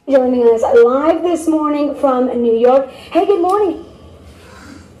 Joining us live this morning from New York. Hey, good morning.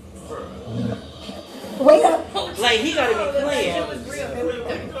 Wake up. Like, he gotta be playing.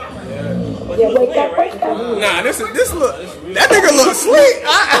 Wake up. Nah, this look. That nigga look sweet.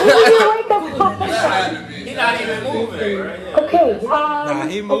 This is your wake up call. He's not even moving, right? Okay, Nah,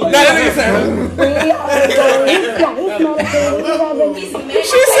 he moved. Nah, that nigga said. we are going, he's meditating.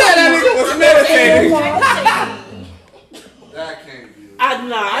 She said that nigga was meditating. That can't be. I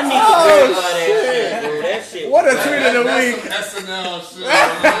need to verify that shit, bro. That shit. What a tweet of the week. That's some SNL shit.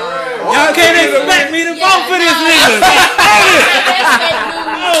 Y'all can't expect me to vote for this nigga.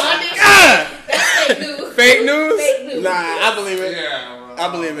 That's fake news. Fake news? Nah, I believe it. Yeah, I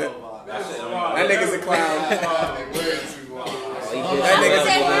believe it. That nigga's a clown.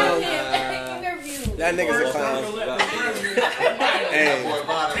 That nigga's a clown. Hey.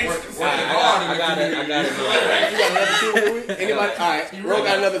 I got it. You got another tweet of the week? Anybody? All right. Ro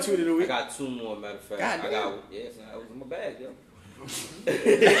got another tweet of the I week. got two more, matter of fact. God I got, yes, I was in my bag, yo.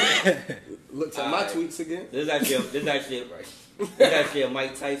 Looks at my tweets again. This is actually a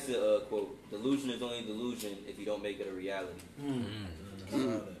Mike Tyson quote. Delusion is only delusion if you don't make it a reality.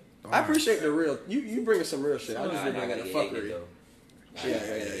 I appreciate the real. You bringing some real shit. I just I bring gotta the get fuckery. naked, though.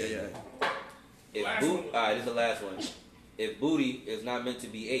 Yeah. Alright, this is the last one. If booty is not meant to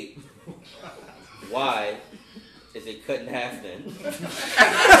be ate, why is it cut in half then? That's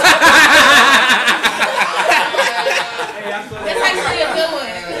actually a good one.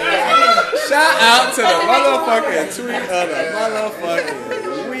 Shout out to the motherfucking tweet of the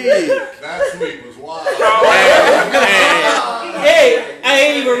motherfucking week. That tweet was wild. Hey, I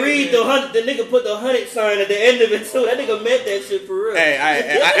ain't even read the nigga put the 100 sign at the end of it too. That nigga meant that shit for real. Hey, I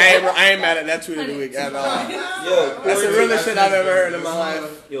ain't mad at that tweet of the week at all. Yo, That's the realest shit I've ever heard in my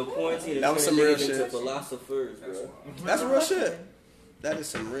life. Yo, quarantine is That was some turning real niggas into shit. philosophers, bro. That's real shit. That is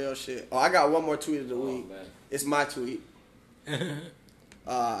some real shit. Oh, I got one more tweet of the week. Man. It's my tweet.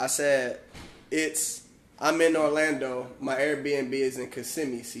 I said, I'm in Orlando. My Airbnb is in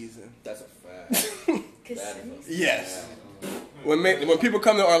Kissimmee season. That's a fact. Yes. When people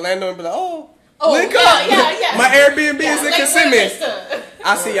come to Orlando and be like, link yeah, up. yeah. My Airbnb is in like Kissimmee.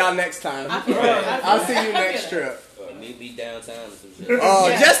 I'll see y'all next time. I'll see you next trip. Meet me downtown or some shit. Oh,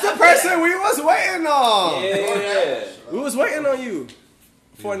 just the person we was waiting on. Yeah. We was waiting on you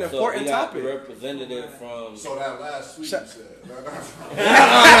for an important topic. Representative from. So that last tweet you said.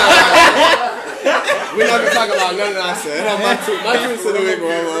 We're not gonna talk about none of that I said. My tweets of the week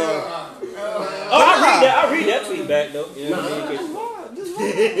were. I read that tweet back though. I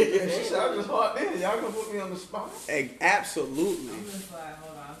just hard in. Y'all gonna put me on the spot? Absolutely. I'm just like,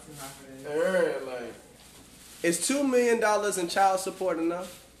 hold on, I'm too hot for this. Is $2 million in child support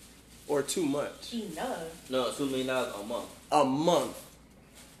enough, or too much? Enough. No, $2 million a month. A month.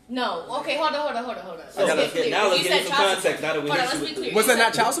 No. Okay, hold on. So let's get some context. Now that Let's be clear. Was that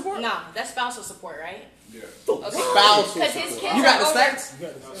not child support? Nah, that's spousal support, right? Yeah. Okay. Spousal support. You got the stats?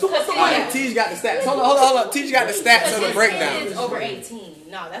 Teach got the stats. Hold on. Teach got the stats of the breakdown. Kids over 18.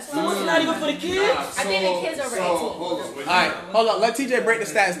 No, that's what it's not even for the kids. I think the kids over 18. Hold on. Let TJ break the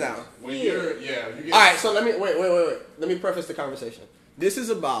stats down. All right. So let me wait. Let me preface the conversation. This is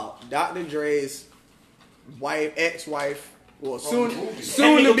about Dr. Dre's ex-wife. Well, soon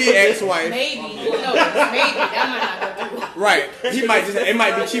to be ex-wife. Maybe. That might not go through. Right. It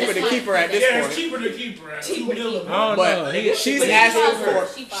might be cheaper to keep her at this point. Yeah, it's cheaper to keep her at $2 million. But she's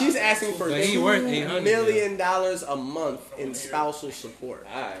asking for $2 million a month in spousal support.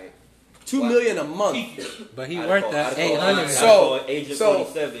 Alright. $2 million a month. But he worked that 800. So age of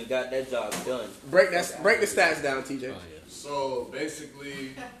 47 got that job done. Break the stats down, TJ. So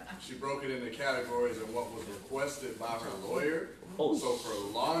basically, she broke it into categories and what was requested by her lawyer. So for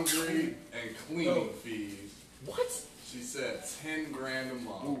laundry and cleaning fees, she said $10,000 a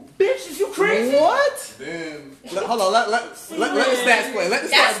month. Bitch, is you crazy? What? Then hold on. Let the stats play. Let the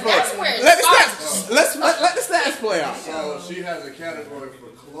stats play. Let the stats play out. So she has a category for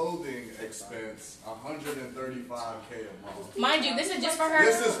clothing expense, $135K a month. Mind you, this is just for her.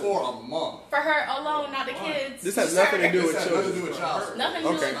 This is for a month. For her alone, not the kids. This has nothing to do with children. Nothing to do with child support. Nothing to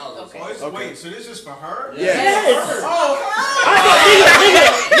do with Okay. Wait, so this is for her? Yes.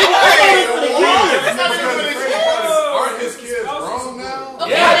 Aren't his kids grown now?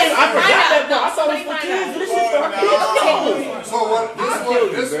 Okay, yes, I forgot that part. I thought it was for kids. This is for kids. So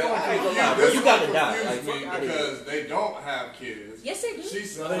this one confused me Like, because they don't have kids. Yes, they do.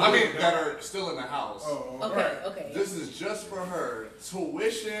 That are still in the house. Okay. This is just for her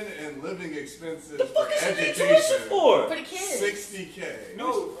tuition and living expenses The fuck for is education. For the kids. $60K.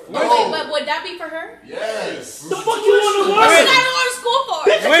 No. But would that be for her? Yes. The fuck you want to What's work? she got to go to school for?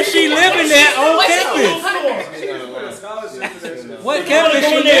 Where's she living at on campus? What campus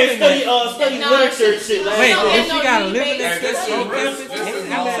she living at? Study literature shit. Wait, she got to live at on campus?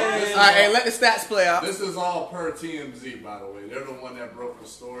 Alright, hey, let the stats play out. This is all per TMZ, by the way. They're the one that broke the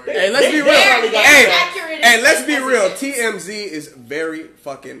story. Hey, let's be real. Hey, let's be real. TMZ is very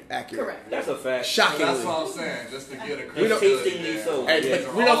fucking accurate. Correct. That's a fact. Shockingly. That's what I'm saying, just to get a We don't,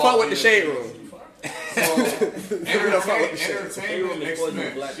 we don't fuck with the shade room. Entertainment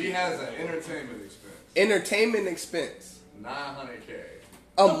expense. She has an entertainment expense. Entertainment expense. $900K.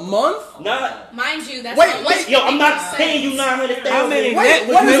 A month? Not. Mind you, that's wait. Yo, I'm not paying you $900,000. How many? What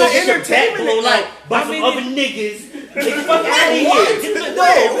is an entertainment? Like by some other niggas. Nigga, fuck out of here.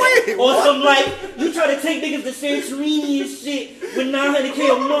 Wait. Or some like you try to take niggas to Santorini and shit with $900K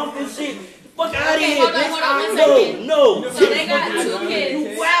a month and shit. Fuck out of here, hold on, bitch. No. So they got 2 kids. You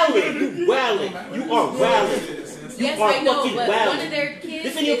wildin'. You are wildin'. Yes, I know, but one of their kids.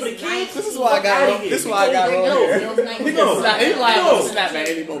 This ain't for the kids. This is why I got wrong. This is why I got wrong here. He's liable to snap at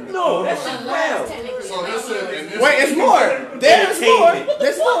any moment. No, that's wild. So wait, it's more. There's more.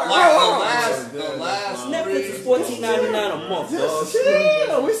 There's more. The last Netflix is $14.99 a month, dog.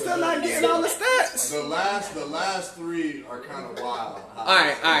 Chill. We still not getting all the stats. The last 3 are kind of wild.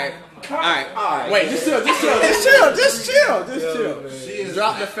 Alright. Wait, just chill.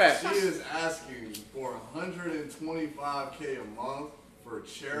 Drop the facts. She is asking for $125K a month for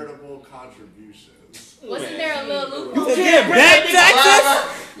charitable contributions. Wasn't there a little loophole? You get back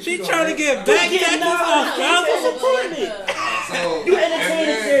taxes? She trying to get back taxes on child support? So, and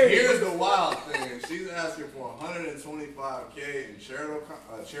then here's the wild thing. She's asking for $125K in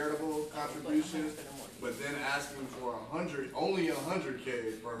charitable contributions, but then asking for only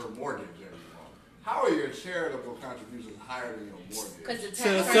 $100K for her mortgage every month. How are your charitable contributions higher than your mortgage? Because the tax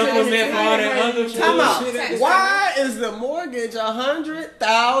To supplement all that other shit. Time out. Why is the mortgage $100,000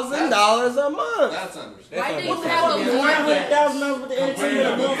 a month? That's understandable. Why do you have a mortgage? $100,000 with the entertainment a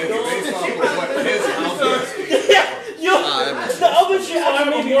month, It's dog. based off of what his house is. Yo, the other shit I can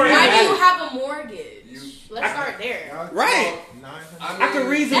maybe Why do you have a mortgage? Let's start there. Right. I can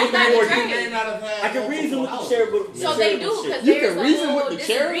reason with the That's not mortgage. determined. I can reason with the charitable. So they do because You there's can a reason whole with the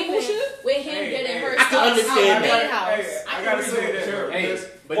charitable disagreement shit? with him getting her I can stuff understand out of that. their house. I gotta say that.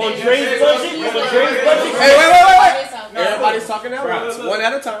 On Dre's budget? Hey, wait. Everybody's talking at once. One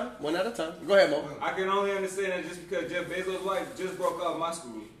at a time. One at a time. Go ahead, Mo. I can only understand that just because Jeff Bezos' wife just broke off my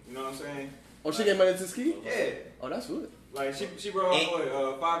school. You know what I'm saying? Oh, she get money to ski? Yeah. Oh, that's good. Like she brought off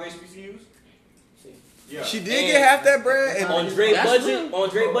what, 5 HBCUs? Yeah. She did get half that bread. And On Dre's budget,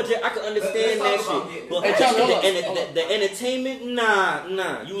 I can understand that shit. But the entertainment, nah.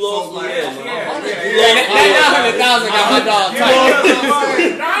 You lost me there, man. That $900,000 got my dog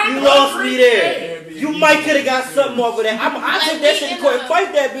tight. You lost me there. You might could have got something off of that. I took that shit in court and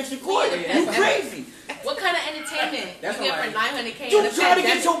fight that bitch in court. You crazy. What kind of entertainment you get for $900K? You trying to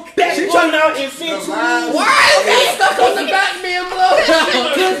get your back blown out in Century? Why is he stuck on the back being blown?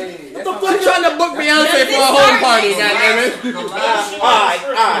 What the fuck? You trying to book Beyonce for a home party, goddammit?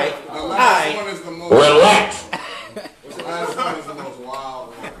 Alright. One is the most Relax. The last one is the most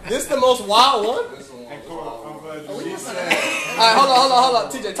wild one. This the most wild one? This one was wild one. She said, Alright, hold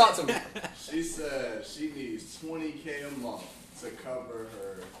on. TJ, talk to me. she said she needs $20K a month to cover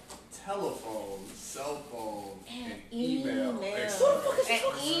her telephone, cell phone, and email.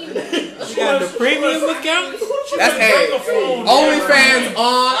 She got the premium account? That's OnlyFans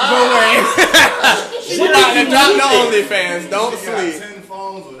on the way. She about to drop the OnlyFans. Don't She sleep. got 10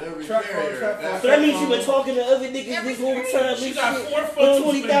 phones with every carrier. So that means you been talking to other niggas this whole time. She got 4 for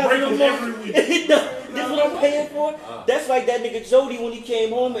phones. $20,000 a month. This what I'm paying for? That's like that nigga Jody when he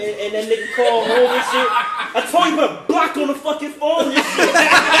came home and that nigga called home and shit. I told you put a block on the fucking phone and shit.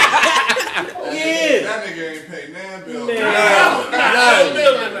 Yeah. That nigga ain't paid nan bill.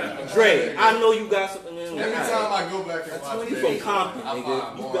 Dre, I know you got something. Every time I go back and watch You from Compton,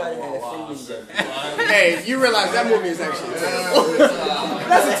 nigga. You gotta have fingers. Hey, you realize that movie is actually terrible.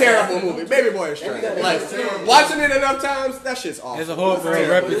 That's a terrible movie. Baby Boy is trash. Like, watching it enough times, that shit's awful. There's a horrible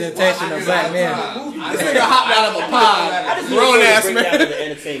representation of black men. This nigga hopped out of a pod, grown ass man.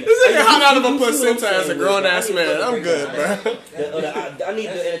 This nigga hopped out of a placenta as a grown ass man. I'm good, bro. I need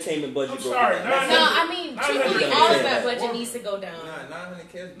the entertainment budget. No, I mean, truthfully, all of that budget needs to go down.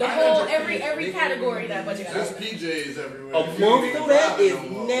 The whole, every category that budget goes There's down. PJs everywhere. A month though, that is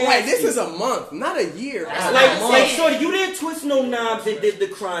nasty. Right, this is a month, not a year. Like, shorty, you didn't twist no knobs and did the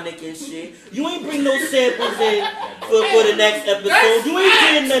chronic and shit. You ain't bring no samples in for the next episode. You ain't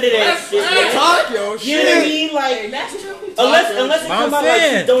did none of that shit, man. Talk your shit. You know what I mean? Like, That's true. unless it come out like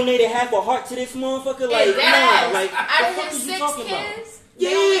she donated half a heart to this motherfucker, like, nah, like, out of the his fuck 6 you talking about? kids,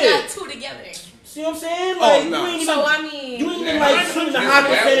 they only got 2 together. See what I'm saying? Like, no. you ain't even, So I mean, you ain't even like shooting a high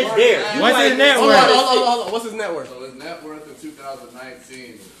percentage there. You What's like, his net Hold worth? on. What's his net worth? So his net worth in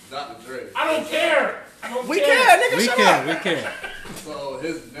 2019 was Dr. Dre. I don't care. We care, nigga. We Shut care, up. we care. So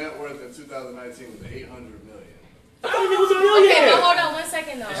his net worth in 2019 was $800 million. I thought he was a okay, millionaire. but hold on 1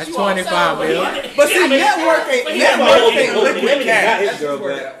 second though. That's 25 million. But see, network ain't liquid cash. His girl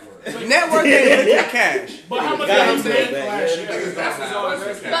back. Network ain't liquid cash. But how much Got did his he girl make back. last year?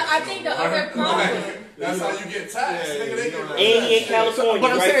 But I think the other problem. That's how you get taxed. Nigga, they get And he in California,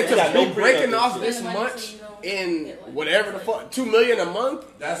 But I'm right? saying He got to no be breaking prenup. off this much in whatever the fuck, $2 million a month.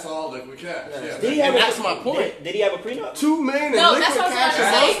 That's all liquid cash. Yeah. Did he have That's my point. Did he have a prenup? $2 million in No, liquid that's what I was cash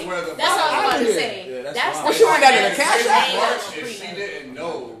about a to month. say. That's what I was about to say. That's the What you want part that in a cash app? If she didn't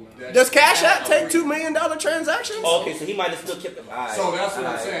know that Does Cash App take $2 million transactions? Oh, okay, so he might have still kept it. So that's what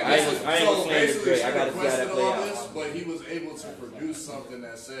I'm saying. I ain't So saying it's basically, great. she I gotta see how that requested play all out. this, but he was able to produce something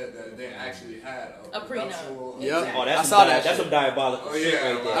that said that they actually had A prenup. nuptial- Yep. Oh, I that's saw that That's shit. some diabolical Oh, shit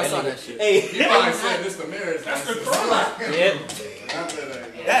yeah, right there. I saw nigga- that shit. Hey, He probably said this the marriage. That's the Yep.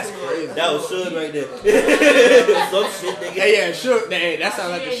 That's crazy. That was Suge right there. Some shit, nigga. Hey, yeah, Suge. Hey, that sounds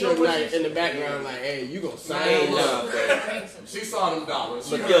like a Suge Knight in the background. Like, hey, you gonna sign? Hey, nah, bro. She saw them dollars.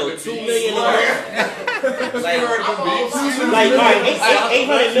 But yo, $2 million. Like, Like, alright,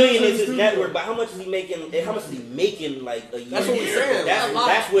 800 million is his net worth, but how much is he making? How much is he making like a year? That's what we're saying.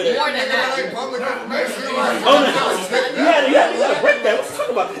 That's where the. More than that. public information. Oh, no. You had to break that. What you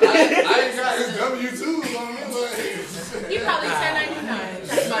talking about? I ain't got his W-2s on me, but He probably 1099.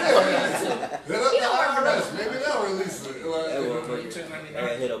 That's my hit up the IRS. Maybe they'll release it. I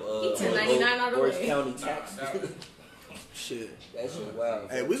gotta hit up He 1099 all the Orange way. County tax. Shit. That shit wild.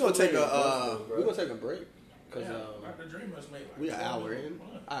 Hey, we gonna take a break. Cause we an hour in.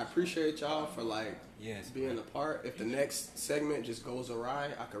 I appreciate y'all for like being a part. If the next segment just goes awry,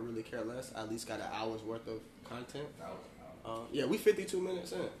 I could really care less. I at least got an hour's worth of content. Yeah, we 52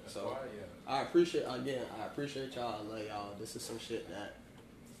 minutes in. So I appreciate y'all. I love y'all. This is some shit that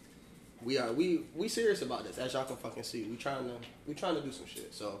we serious about this. As y'all can fucking see, we trying to do some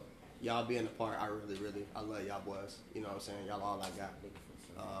shit. So y'all being a part, I love y'all boys. You know what I'm saying? Y'all all I got.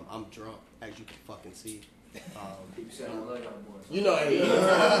 I'm drunk, as you can fucking see. You know,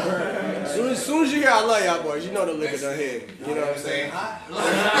 as soon as you hear I love y'all boys, you know the liquor done hit. You know what I'm saying? Hey,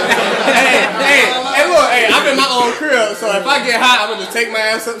 look, I'm in my own crib, so if I get hot, I'm gonna just take my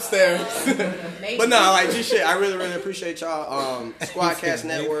ass upstairs. But no, like G shit, I really appreciate y'all. SQUADcast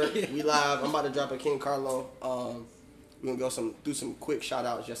Network, we live. I'm about to drop a King Carlo. We're gonna do some quick shout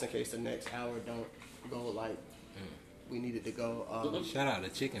outs just in case the next hour don't go like we needed to go. Shout out to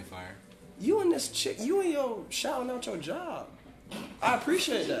Chicken Fire. You and yo shouting out your job. I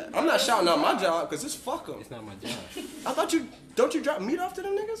appreciate that. I'm not shouting out my job because it's fuck 'em. It's not my job. I thought don't you drop meat off to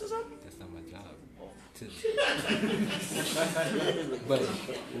them niggas or something? That's not my job. But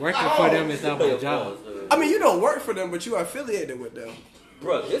working for them is not my job. I mean, you don't work for them, but you are affiliated with them.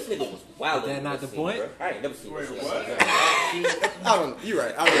 Bro, this nigga was wild. Is that not the point? Bro. I ain't never seen this. I don't know. You're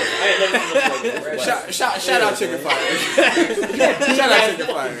right. I ain't never seen this. Shout out Chicken Fire. Shout out Chicken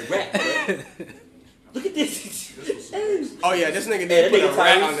Fire. Look at this. Oh yeah, this nigga did put a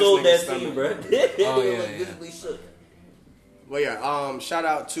rat on this nigga's stomach. Bro. Oh yeah. Well yeah, shout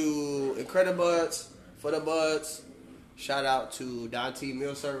out to Incredibuds, For the Buds. Shout out to Dante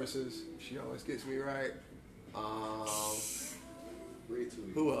Meal Services. She always gets me right.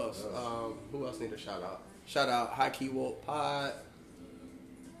 Who else? Who else need a shout out? Shout out High Key Woke Pod.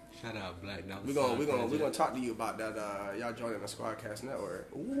 Shout out Black Dollar. We're gonna talk to you about that. Y'all joining the SQUADcast Network.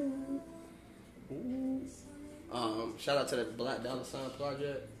 Ooh. Shout out to the Black Dollar Sign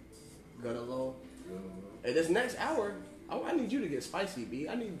Project. Gutter Low. Hey, this next hour, I need you to get spicy, B.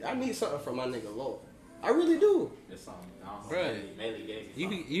 I need something from my nigga Low. I really do. Bro, you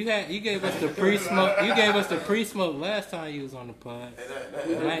gave us the pre-smoke. You gave us the pre-smoke last time you was on the pod.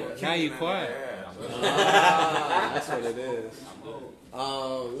 Now you quiet. That's what it is.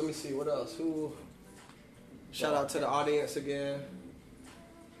 Let me see what else. Shout out to the audience again.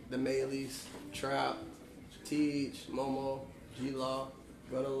 The Maleys, Trap, Teach, Momo, G-Law,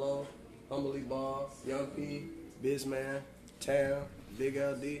 Gutter Low, Humbly Ball, Young P, Bizman, Tam, Big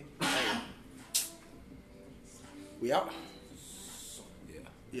LD. Hey. We out?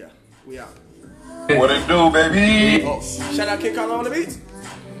 Yeah, we out. What it do, baby? Oh, shout out King Carlo on the beats.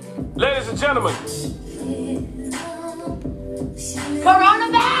 Ladies and gentlemen.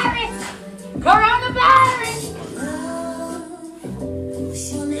 Coronavirus! Coronavirus!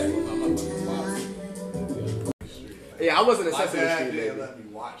 Yeah, I wasn't a My Sesame dad Street didn't baby. let me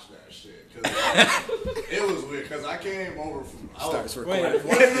watch that shit. Cause it was weird. Because I came over from... Starts recording.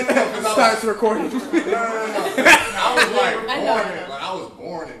 Starts recording. I was like, I was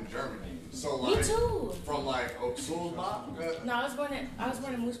born in Germany. So like, Me too. From like Oxulbach. No, I was born in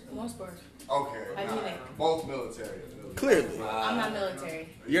Moosburg. Okay. I mean it. Both military. Clearly. I'm not military.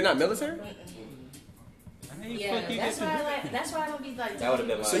 You're not military? Yeah, that's why I don't be like. That would have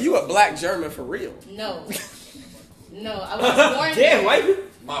been So you a black German for real? No. No, I was born. Damn, why?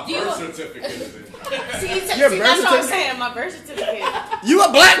 My birth certificate is in Germany. See, that's what I'm saying. My birth certificate. You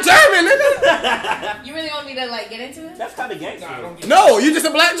a black German, nigga? You really want me to like get into it? That's kind of gangster. No, you just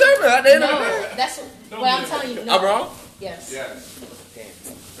a black German at the end of the No, day. that's what I'm telling you. No. I'm wrong? Yes. Yes.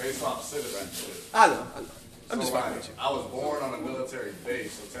 Based off citizenship. I know. I'm So just fucking with you. I was born on a military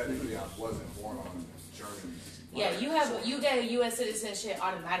base, so technically I wasn't born on Germany. Yeah, you get a U.S. citizenship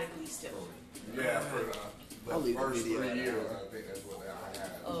automatically still. Yeah, for the first 3 years, I think that's what I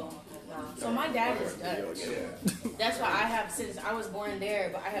had. Oh, no. So my dad is Dutch. That's why I have citizenship. I was born there,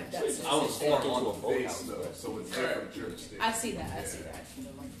 but I have Dutch citizenship. I was born on the base though, so it's different jurisdiction. I see that.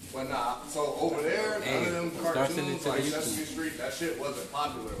 But nah, so over there, none of them cartoons like Sesame Street, that shit wasn't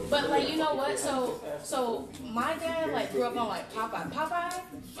popular. But like, you know what? So my dad like grew up on like Popeye,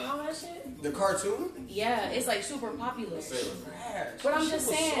 and all that shit. The cartoon? Yeah, it's like super popular. But I'm just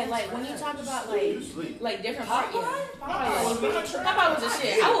saying, like when you talk about like different parts, Popeye was a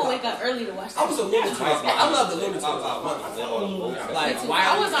shit. I would wake up early to watch that. I was a Looney Tunes. I love the Looney Tunes. Like I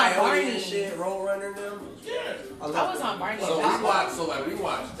was on Barney and shit, Roll Runner them. Yeah. I was on Barney. So we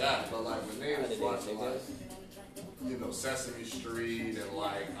watched that, but like when they was watching like you know, Sesame Street and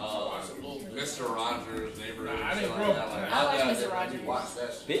like Mr. Rogers' Neighborhood. I didn't like grow that. up. Like, I like Mr. Rogers. You watch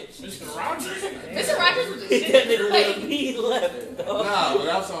that shit. Bitch. Mr. Rogers. Mr. Rogers was a That shit. nigga left me left. Nah, but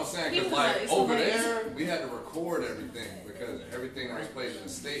that's what I'm saying. He Because was like nice. over Nice. there, we had to record everything because everything that was played in the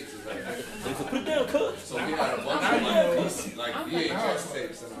States is like. Put it down, cuz. So we had a bunch of like VHS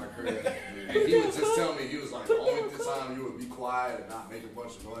tapes in our crib, and he would just tell me, he was like, the only time you would be quiet and not make a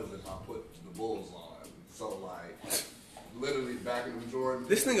bunch of noise if I put the Bulls on. So like, literally back in the Jordan.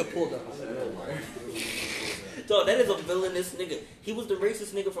 This nigga pulled up. Dog, that is a villainous nigga. He was the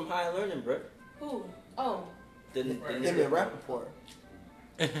racist nigga from High Learning, bro. Who? Oh. Him and Rappaport.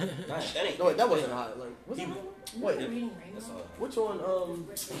 That ain't. No, wait, that wasn't high. Like, was it? Wait, Reading which one?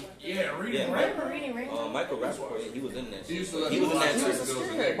 Yeah, Reading Rainbow. Reading Rainbow. Michael Rappaport, he was in that. He He was used to let in me that watch too. this.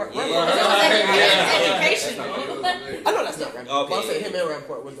 I know that's not Rappaport. Okay. I said him and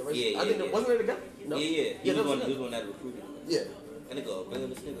Rappaport was the racist. Yeah, I think yeah. wasn't it together? No. Yeah. He was one that recruited. Yeah. And they go,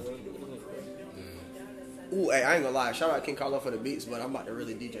 villainous nigga. Ooh, hey, I ain't gonna lie. Shout out King Carlo for the beats, but I'm about to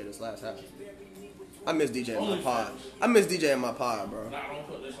really DJ this last half. I miss DJing my pod. I miss DJing my pod, bro. Nah, don't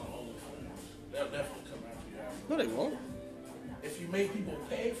put this on OnlyFans. They'll definitely come after you. No, they won't. If you make people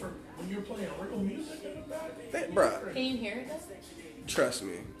pay for when you're playing real music in the back, Bruh. Can you hear it though? Trust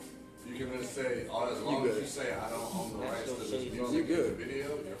me. You can just say, as long as you say, I don't own the rights to this music You good. video,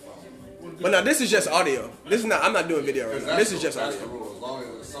 you're fine. But now this is just audio. This is not. I'm not doing video right now. This is just That's the audio. rule. As long as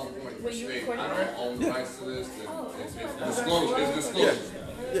at some point you Wait, you state, recording I that? don't own the rights to this, then Oh, it's okay. disclosed. It's disclosed.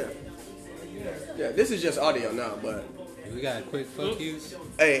 Yeah. This is just audio now, but. We got a quick fuck yous.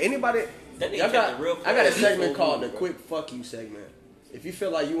 Hey, anybody? That nigga I kept it real got a quiet. segment called the Quick Fuck You segment. If you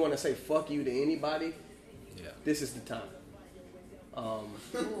feel like you want to say fuck you to anybody, this is the time.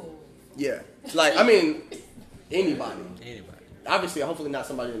 Yeah, like I mean, anybody. Obviously, hopefully not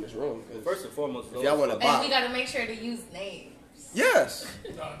somebody in this room. First and foremost, if y'all want to And bop. we gotta make sure to use names. Yes.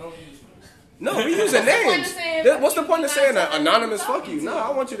 don't use No, we using names. What's the point of saying an anonymous fuck you? No,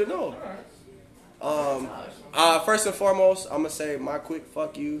 I want you to know. First and foremost, I'm gonna say my quick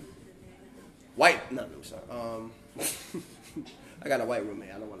fuck you. White. No, I'm sorry. I got a white roommate.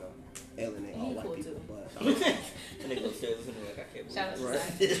 I don't want to alienate all white people, but.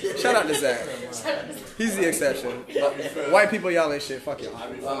 Shout out to Zach. He's the exception. White people, y'all ain't shit. Fuck y'all. I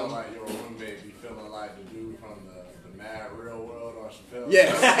be feeling like your roommate be feeling like the dude from the Mad Real World on Chappelle.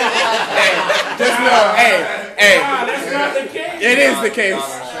 Yes. Hey, just know, hey. that's not the case. It is the case.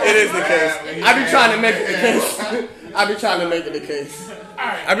 It is the case. I be trying to make it the case. I be trying to make it the case.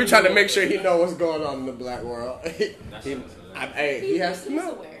 I be trying to make sure he know what's going on in the black world. He has to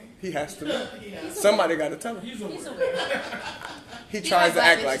know. He has to know. Somebody got to tell him. He's aware. He tries to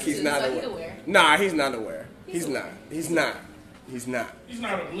act like he's too, not so he's aware. aware. Nah, he's not aware. He's not. He's not. He's not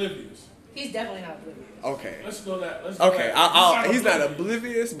oblivious. He's definitely not oblivious. Okay. Let's go that. Okay. He's not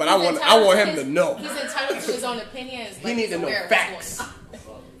oblivious, but I want him to know. He's entitled to his own opinions. He need to know facts.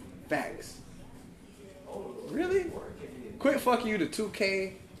 Facts. Really? Quit fucking you to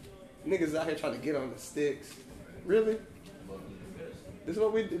 2K. Niggas out here trying to get on the sticks. Really? This is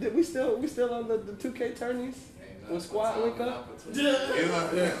what we did. We still on the 2K tourneys when squad wake up. Yeah,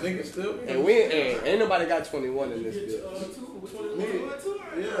 niggas still. And we ain't nobody got 21 in this bitch.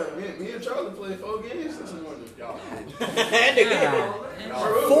 Me and Charlie played 4 games this morning.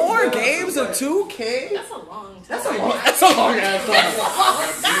 4 games of 2K? That's a long time. That's a long ass time.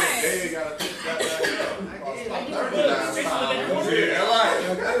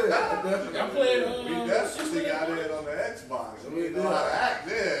 Y'all played. We definitely got in on the Xbox. We know how to act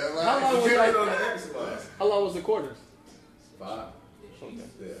there. How long was it like on the Xbox? How long was the quarters? 5.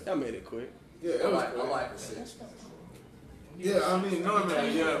 Y'all made it quick. Yeah, it was. I like the 6. Yeah, I mean,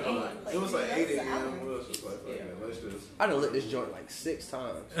 normally, it was like 8 a.m. We was just like, okay, let's just. I done lit this joint like 6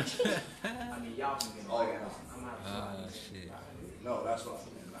 times. I mean, y'all can get all shit. No, that's what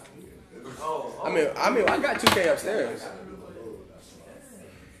I mean, I got 2K upstairs.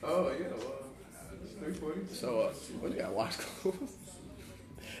 Oh, yeah, well, it's 3:40. So, what you got? Wash clothes?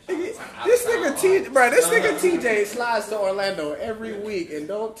 This nigga TJ slides to Orlando every week and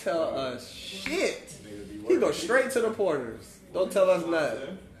don't tell us shit. He goes straight to the Porters. Don't tell us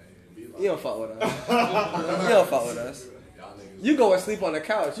nothing. You don't fuck with us. You don't fuck with us. You go and sleep on the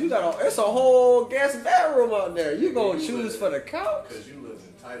couch. It's a whole guest bedroom out there. You go choose for the couch? Because you live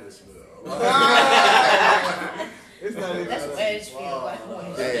in Titusville. It's not even. That's Edgefield.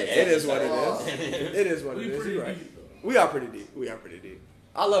 Hey, it is what it is. It is what it is. You're right. We are pretty deep.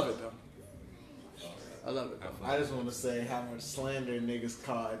 I love it though. I love it. I just want to say how much slander niggas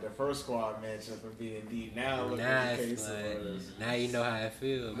caught at the first squad matchup for being deep. Now look at the case now you know how it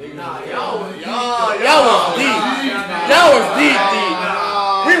feels. Nah, y'all was deep. Y'all was deep. Y'all was deep.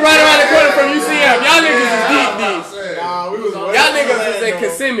 We right around the corner from UCF. Y'all niggas is deep. Y'all niggas is in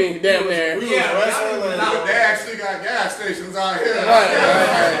Kissimmee down there. They actually got gas stations out here. Right.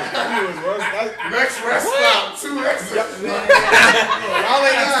 Next rest stop, 2 exits. Y'all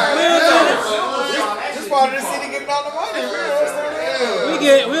ain't this part of the city getting all the money.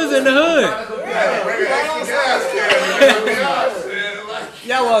 We was in the hood.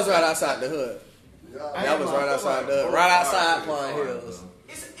 Y'all was right outside the hood. Y'all was right outside the hood. Right outside Pine Hills.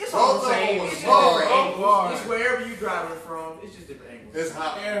 It's all the same. It's wherever you driving from. It's just different angles. It's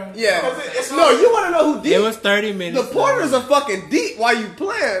hot. Yeah. No, you want to know who deep? It was 30 minutes. The Porters are fucking deep while you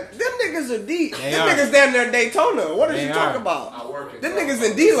playing. Them niggas are deep. Them niggas down there in Daytona. What are you talking about? Them niggas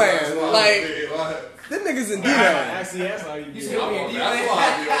in D-Land. Like, them niggas in D-Land. Actually, that's how you do it.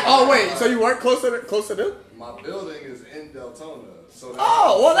 Oh, wait. So you weren't close to them? My building is in Deltona. So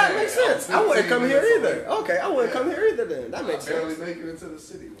well, that makes sense. I wouldn't come here either. Okay, I wouldn't come here either then. That makes sense. I barely make it into the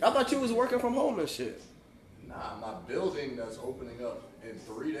city. I thought you was working from home and shit. Nah, my building that's opening up in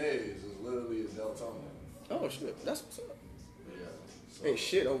 3 days is literally in Deltona. Oh, shit. That's what's up. Yeah. So Ain't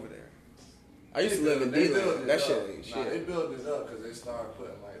shit over there. I used to live in D-Land. That shit ain't shit. Nah, they building it up because they started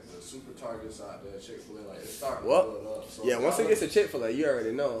putting like the super targets out there, Chick-fil-A. Like, it's starting to build up. So yeah, once it gets to Chick-fil-A, you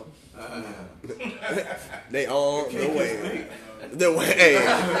already know. They on the way. Hey,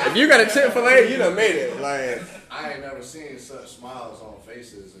 if you got a Chick-fil-A, you done made it. Like, I ain't never seen such smiles on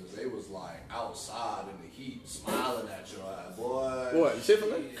faces as they was like outside in the heat smiling at your eye, boy. What,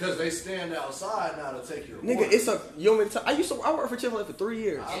 Chick-fil-A? Because they stand outside now to take your nigga, order. it's a, you want me to I worked for Chick-fil-A for 3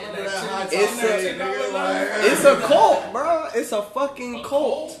 years. I remember that high top It's a cult, bro. It's a fucking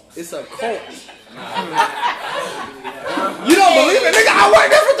cult. It's a cult. You don't believe it, nigga? I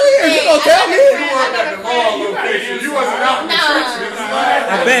worked there for 3 years. You gonna tell me? You worked at the mall location. You wasn't out in the trenches.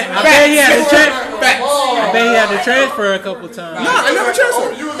 I bet he had to transfer a couple times. No, I never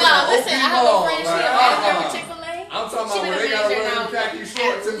transferred. No, listen, I have a friend, she a manager with Chick-fil-A. I'm talking about when they gotta wear them khaki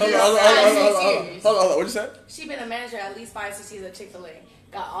shorts and Hold on, what'd you say? She been a manager at least 5-6 years at Chick-fil-A.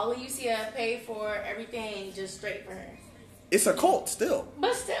 Got all of UCF paid for, everything just straight for her. It's a cult still.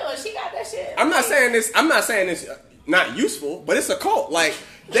 But still, she got that shit. I'm not saying this not useful, but it's a cult. Like,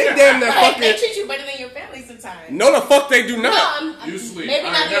 they damn near fucking. They treat you better than your family sometimes. No, the fuck they do not. No, you sleep. Maybe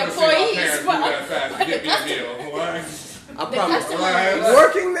not the employees, but I promise.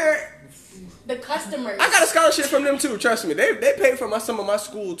 Working there. The customers. I got a scholarship from them too. Trust me, they paid for some of my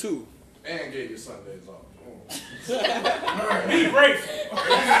school too. And gave you Sundays off. Be grateful.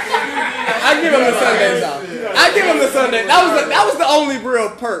 I give them the Sundays off. I give them the Sundays. That was the only real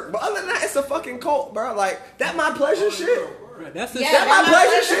perk. But other than that, it's a fucking cult, bro. Like, that my pleasure shit. That's my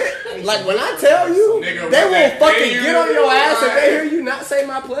pleasure shit. Like, when I tell you, they will fucking get on your ass if they hear you not say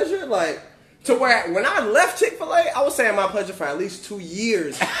my pleasure. Like, to where when I left Chick-fil-A, I was saying my pleasure for at least 2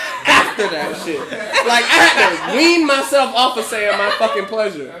 years after that shit. Like, I had to wean myself off of saying my fucking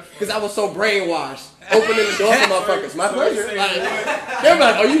pleasure because I was so brainwashed. Opening the door for motherfuckers. My pleasure. Like, they're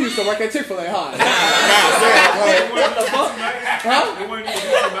like, oh, you used to work at Chick-fil-A, huh? What the fuck? Huh?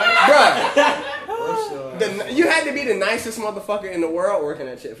 Bruh. You had to be the nicest motherfucker in the world working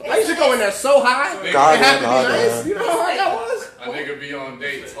at Chick-fil-A. I used to go in there so high. It had to be nice. You know how hard that was? A nigga be on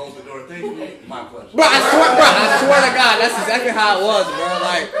dates, hold the door, thank you, my pleasure. Bro, I swear to God, that's exactly how it was, bro.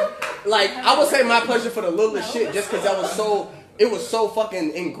 Like I would say my pleasure for the littlest shit just because it was so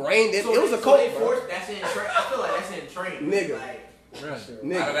fucking ingrained. It was a cult, bro. That's in training. I feel like that's in training. Nigga.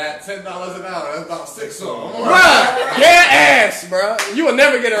 Out of that $10 an hour, that's about 6 of them. Bruh, dead ass, bro. You will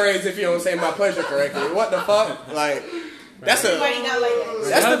never get a raise if you don't say my pleasure correctly. What the fuck? Like, that's the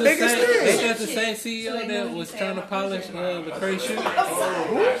biggest thing. Ain't that the same CEO that was trying to polish Lecrae shoe?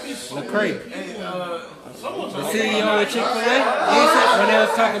 Lecrae. The CEO of Chick-fil-A? When they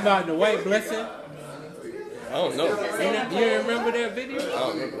was talking about the white blessing? I don't know. You remember that video? I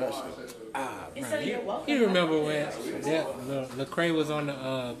don't remember that shit. You remember when Lecrae was on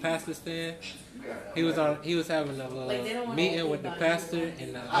the pastor stand? He was having a little meeting with the pastor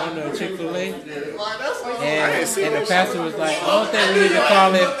and the owner of Chick-fil-A, and the pastor was like, I don't think we need to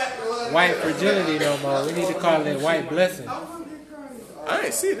call it white fragility no more. We need to call it white blessing. I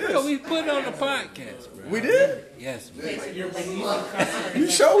ain't see this. Yeah, we put it on the podcast, bro. We did? Yes, bro. You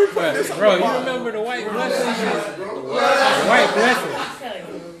sure we put this on bro, you remember the white blessing? The white blessing.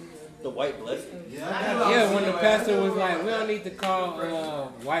 The white blessing? Yeah, when the pastor was like, we don't need to call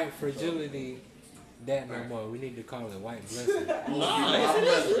white fragility that no more. We need to call it white blessing. If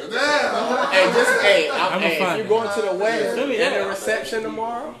you're going to the wedding and the reception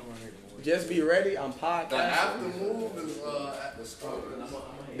tomorrow, just be ready. I'm podcasting. The after move is at the school.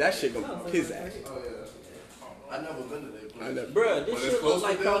 That shit gonna piss ass. I never been to that place. Bruh, this shit looks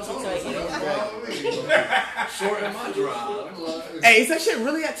like Carlton Short in my drive. Hey, is that shit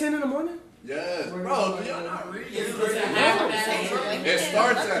really at 10 in the morning? Yes, bro. Do y'all not read? It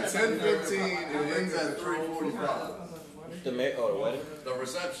starts at 10:15 and ends at 3:45. The wedding? The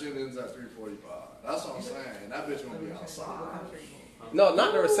reception ends at 3:45. That's what I'm saying. That bitch gonna be outside. No,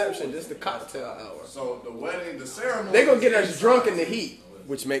 not the reception, just the cocktail hour. So the wedding, the ceremony. They gonna get us drunk in the heat,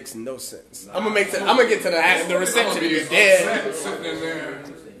 which makes no sense. I'm gonna get to the reception and you're dead. Sitting in there.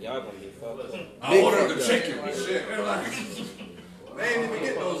 Y'all gonna be fucked up. I ordered the chicken. Shit. They ain't even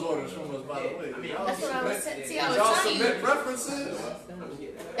get those orders from us, by the way. That's what I was saying. See, I was y'all telling submit you. preferences?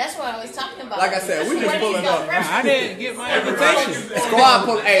 That's what I was talking about. Like I said, we just pulling up. I didn't get my invitation. Squad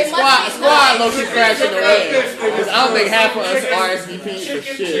low-key crashing the red. Because I don't think half of us RSVP for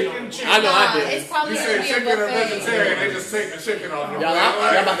shit. I know I did. It's probably You gonna said be a chicken or buffet. vegetarian, they just take the chicken off.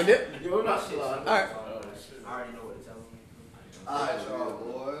 Y'all about to dip? Yo, we're not shit. Alright. I already know what to tell them. Alright, y'all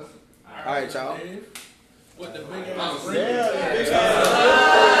boys. Alright, y'all. What the big ass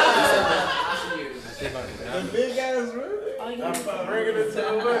The big ass ring? I'm bringing it to the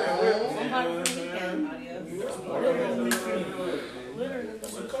wedding.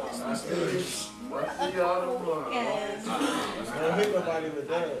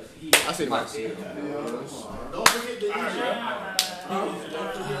 I see the mic. Don't forget the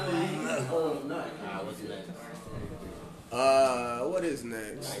What is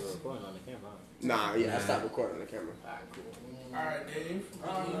next? Nah, yeah, I stopped recording the camera. Alright, Dave.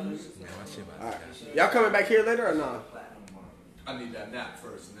 Alright. Y'all coming back here later or nah? I need that nap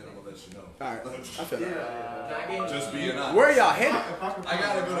first, and then I'm gonna let you know. Alright, I feel that. Just being honest. Where y'all headed? I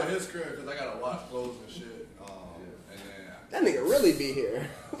gotta go to his crib because I gotta wash clothes and shit. That nigga really be here.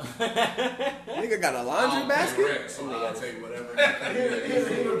 Nigga got a laundry basket? So I'll take whatever.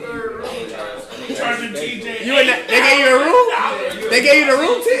 Charging TJ. You in that? They gave you a room? They gave you the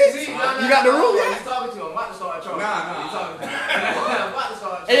room, T? You got the room yet? I'm talking to him. I'm about to start charging.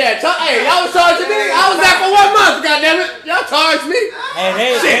 Nah. Yeah, hey, y'all was charging me? I was there for 1 month, goddammit. Y'all charged me.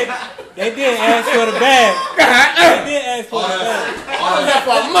 Hey, they did ask for the bag. They did ask for the bag. I was there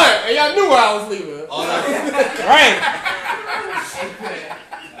for a month, and y'all knew where I was leaving. Right.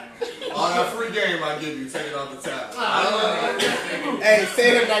 All that free game I give you, take it off the top. Hey,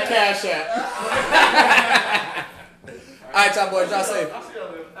 send him that cash app. Alright, y'all boys, y'all safe.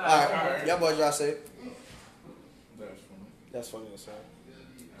 Alright, y'all boys, y'all safe. That's funny as hell.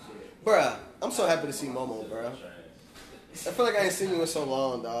 Bruh, I'm so happy to see Momo, bruh. I feel like I ain't seen you in so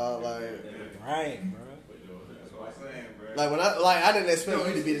long, dog. Right, bro. I didn't expect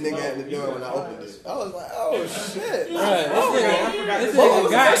you to be the nigga at the door when I opened it. I was like, oh shit. This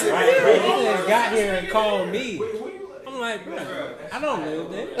nigga got here and called me. I'm like, bro, I don't live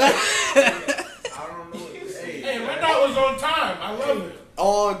there. Hey, Red Dot was on time. I love it.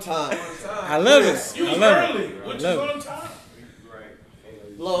 On time. I love it. You was I love early, it. which is I love on it. time.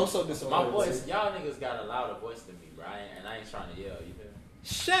 Lo, I'm so disappointed. My voice, y'all niggas got a louder voice than me, bro. And I ain't trying to yell, you feel me?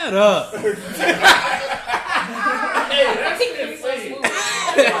 Shut up. Hey, that's insane.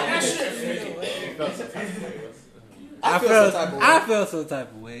 I felt some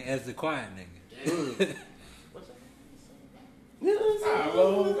type of way as the quiet nigga.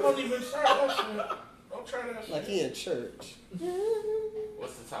 Don't even try that shit. Don't try that shit. Like he in church.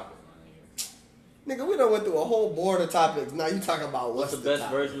 What's the topic, my nigga? Nigga, we done went through a whole board of topics. Now you talking about what's the best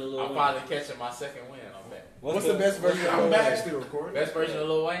topic? version of Lil Wayne? I'm finally catching my second win on that. What's the best version of Lil I'm back Wayne? still recording. Best version of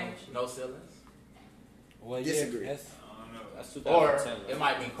Lil Wayne? No ceilings. Well, Disagree. Yeah, That's Or 2010. it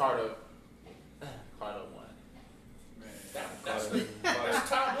might be Carter 1. That's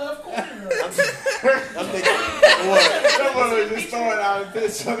top left corner. I'm thinking, what? Someone was just throwing out a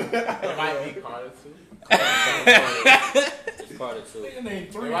pitch on it. It might be Carter 2. It's Carter 2. Nigga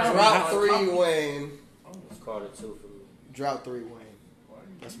named three. Drought 3 Wayne. It's Carter 2 for me. Drought 3 Wayne.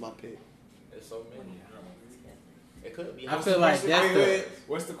 That's my pick. There's so many. It could be. I feel like that's the.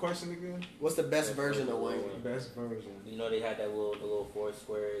 What's the question again? What's the best version of Wayne? Best version. You know they had that little four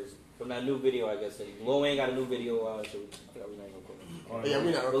squares from that new video. I guess Lil Wayne got a new video out. So I think we not gonna put it. Oh, yeah,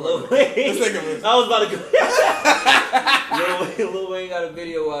 we not But recording. Lil Wayne, This nigga was- I was about to go. Lil Wayne got a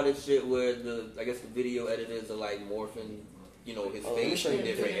video out of shit where I guess the video editors are like morphing, his Let me face show in you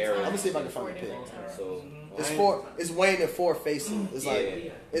different the eras. I'm gonna see if I can find the pic. So It's Wayne in 4 faces. It's Yeah.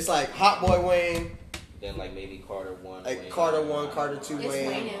 like it's like Hot Boy Wayne, Then like maybe Carter 1. Like Wayne. Carter 1, Carter 2 It's Wayne.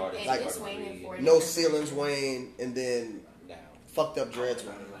 waning. Like It's waning for No different Ceilings Wayne, and then Fucked Up Dreads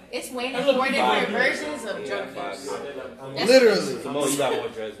Wayne. It's waning 4 different versions of drug use. Literally. Simone, you got more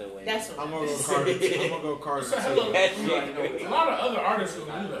dreads than Wayne. That's what I'm gonna go Carter. I'm gonna go Carter 2. A lot of other artists will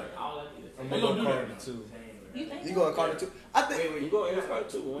do that. I'm gonna go Carter 2. You going Carter 2? I think you going Carter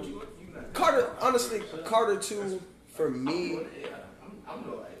 2, won't you? Carter, honestly, Carter 2 for me.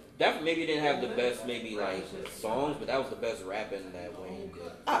 That maybe didn't have the best maybe like songs, but that was the best rapping that Wayne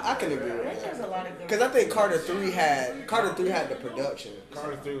did. I can agree with There's a that. lot of good. Because I think Carter 3 had the production.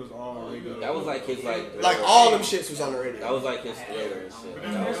 Carter 3 was all really good. That was like his Like all them shits was on the radio. That was like his thriller and shit.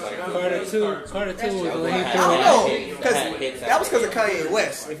 That was like Carter 2 was when he I threw don't know, because hits that was because of Kanye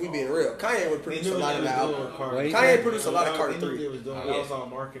West. If we being real, Kanye would produce a lot of that album. Kanye produced a lot of Carter 3. That was all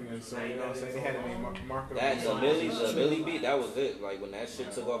marketing, so you know what I'm saying. They had to make marketing. That the Millie beat, that was it. Like when that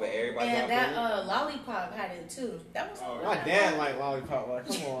shit took over, everybody. And got that Lollipop had it too. That was. My dad like Lollipop. Like,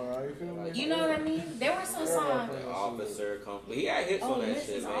 come on, bro. You feel me? You know what I mean? There were some songs. Officer, he had hits on that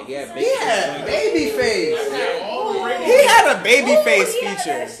shit, man. He had Babyface. He had a Babyface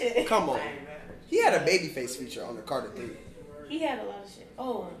feature. Come on. He had a Babyface feature on the Carter 3. He had a lot of shit.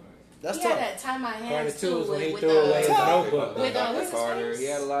 Oh. That's he tough. had that Tie My Hands Carter 2 was too when he with threw away his notebook. With Dr. what's his Carter. face? He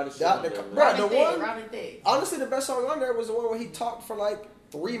had a lot of shit. Bro, the one. Robin Thicke. Honestly, the best song on there was the one where he talked for like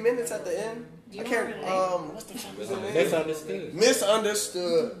 3 minutes at the end. I can't. What's the fuck was the name? Misunderstood.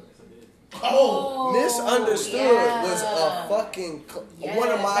 Misunderstood. Oh, Misunderstood was a fucking one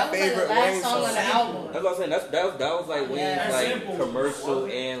of my favorite Wayne songs. That's what I'm saying. That was like Wayne's like commercial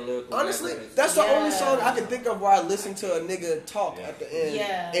and lyrical. Honestly, that's the only song I can think of where I listen to a nigga talk at the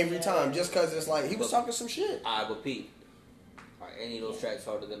end every time, just because it's like he was talking some shit. I repeat, are any of those tracks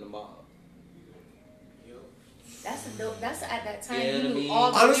harder than the Mob? That's at that time. Yeah, You I knew mean,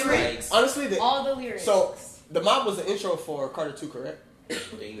 all the lyrics. Honestly, all the lyrics. So the Mob was the intro for Carter 2, correct?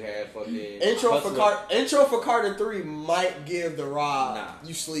 Then you had fucking intro for Carter 3 might give the Rob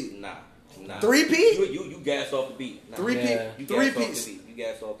You Sleep. Nah. 3P? You gassed off the beat. Nah. 3P. You 3Ps. You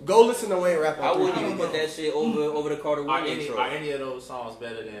gassed off the beat. Go listen to Wayne rap on 3P. I wouldn't even put that shit over the Carter 1 intro. Are any of those songs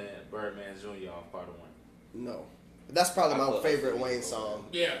better than Birdman Jr. off Carter 1? No. That's probably my favorite Wayne song.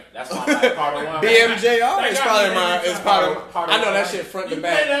 Yeah. That's my like Carter 1. BMJR is probably I know that shit front to You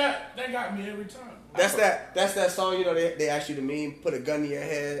back. play that got me every time. That's that song, you know, they ask you to put a gun to your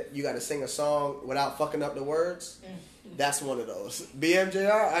head, you gotta sing a song without fucking up the words. That's one of those.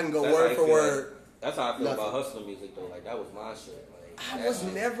 BMJR, I can go word for word. That's how I feel about hustler music though. Like that was my shit. Like, I was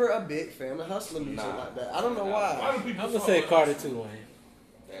never a big fan of hustler music like that. I don't know why. I'm gonna say Carter 2, Wayne.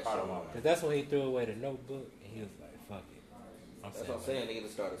 Carter 1. Because that's when he threw away the notebook and he was like, fuck it. That's what I'm saying. Niggas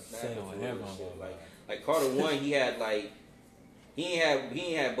started snapping whatever. Like Carter 1, he had like he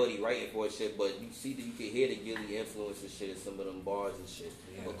ain't had Buddy writing for his shit, but you see that you can hear the Gilly influence and shit in some of them bars and shit.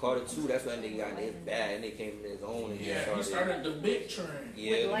 Yeah. But Carter 2, that's when nigga got in his bag and they came in his own and he started the big train.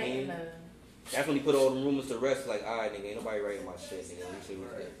 Yeah, I mean, that's when he put all them rumors to rest. Like, alright, nigga, ain't nobody writing my shit, nigga. We shit was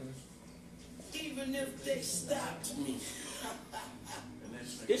good. Even if they stopped me.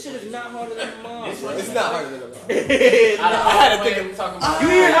 This shit is not harder than the Mob. It's not harder than the Mob. I had to think of talking about.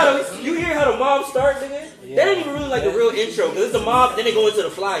 You hear how the Mob start, nigga? Yeah. That ain't even really like the real intro, because it's the Mob, then they go into the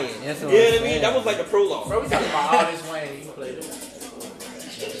fly-in. You know what I mean? That was like the prologue. Bro, we talking about all this Wayne. You played it.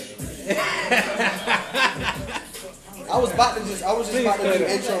 I was about to do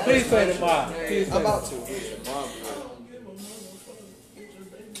intro. Please play the Mob. I'm about to.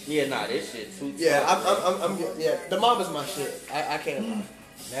 Yeah, nah, this shit too. Yeah, I'm yeah. The Mob is my shit. I can't lie.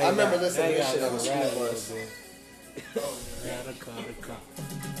 I remember listening to this shit on the school bus.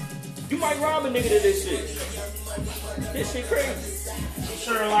 You might rob a nigga to this shit. This shit crazy. I'm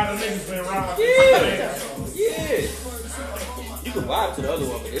sure a lot of niggas been robbed. Yeah. You can vibe to the other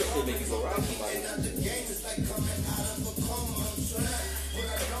one, but this shit make you go rob somebody.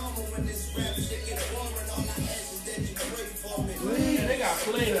 They got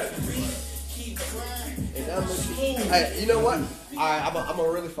played at. Hey, you know what? I'm gonna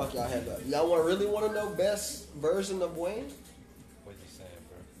really fuck y'all head up. Y'all really want to know best version of Wayne? What you saying,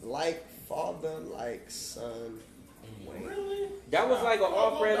 bro? Like father, like son. Wayne. Really? That was like an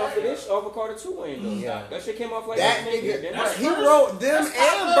off-brand off of Carter 2 Wayne though. Yeah. That shit came off like that nigga. He wrote them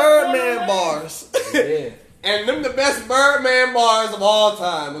and Birdman bars. Yeah. And them the best Birdman bars of all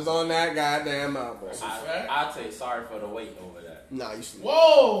time was on that goddamn album. I'll take sorry for the wait over that. Nah, you sleep.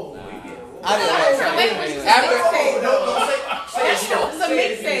 Whoa! I didn't like that. That was a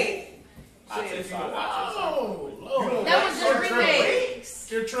mixtape. I'll take sorry. Oh, That was just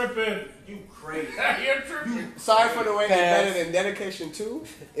remakes. You're tripping. You crazy. You're tripping. Sorry for the way it's better than Dedication 2.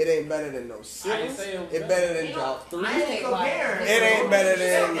 It ain't better than No Ceilings. It's better than Drop 3. I ain't comparing. It ain't better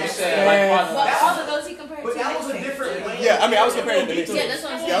than. But all of those he compared But to. that was a different way. Yeah, I mean, I was comparing the Yeah, that's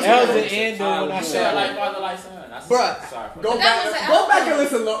what I'm saying. That was the end when I said like Father, like Son. Bruh, go back and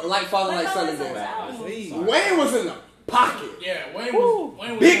listen to Like Father, Like Son again. Wayne was in the pocket. Yeah, Wayne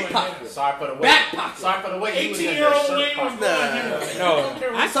was big pocket. Sorry for the way. Back pocket. Sorry for the way. 18-year-old Wayne was No.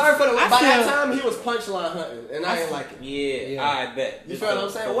 I'm sorry for the way. By that time, he was punchline hunting, and I ain't like it. Yeah, I bet. You feel what I'm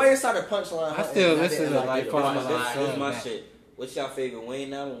saying? Wayne started punchline hunting. I still listen to Like Father, Like This is Son. my shit. What's y'all favorite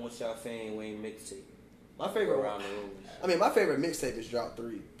Wayne album? What's y'all favorite Wayne mixtape? My favorite around the room. I mean, my favorite mixtape is Drop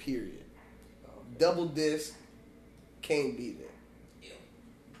 3, period. Double disc, can't beat it.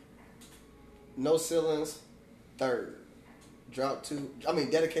 No Ceilings, third. Drop 2,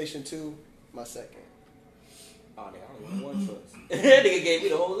 Dedication 2, my second. Oh, I don't even one choice. That nigga gave me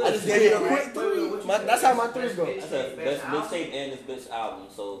the whole list. I just gave you a quick 3. That's how my 3s go. That's the best mixtape and his best album.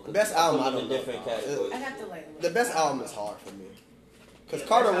 So The best album, I put them don't in different categories. I have to like. The best album is hard for me. Because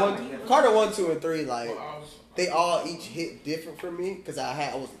Carter 1, 2, and 3, like, they all each hit different for me. Because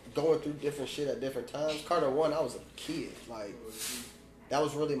I was going through different shit at different times. Carter 1, I was a kid. Like, that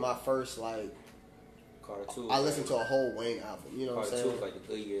was really my first, like, Carter 2. I listened to a whole Wayne album. You know what I'm Carter saying? 2 was like the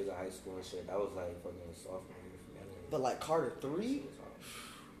good years of high school and shit. That was like fucking sophomore year for me. But like Carter 3,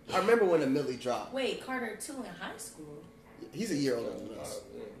 I remember when Millie dropped. Wait, Carter 2 in high school? He's a year older than us.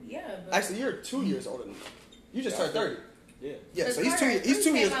 Yeah. But Actually, you're 2 years older than me. You just turned 30. Yeah. Yeah, so Carter he's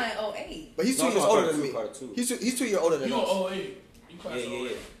 2 years. came out in 08. But he's 2 years older than me. He's 2 years older than You us. on 08. You class 08. Yeah.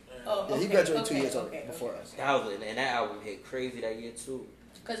 Oh, Yeah, he graduated 2 years older before us. That was, and that album hit crazy that year too.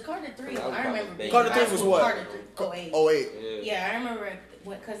 Because Carter 3, That was I remember being Carter in 3 high was school. what? Carter 3, 08. 08. Yeah, I remember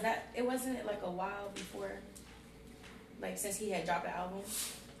because it wasn't like a while before, like since he had dropped the album.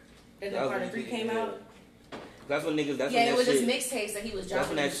 Then the Carter 3 came out. That's when niggas. That's Yeah, when it was that just shit, mixtapes that he was That's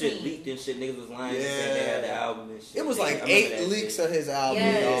dropping. when that shit between. leaked and shit. Niggas was lying and saying they had the album and shit. It was like I remember 8 that leaks shit. of his album.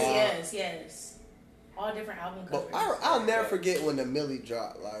 dog. Yes. All different album But covers. I'll never forget when the Millie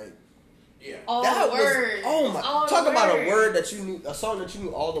dropped. Like, Yeah. All that the words. was, oh my, All talk the about words. a word that you knew, a song that you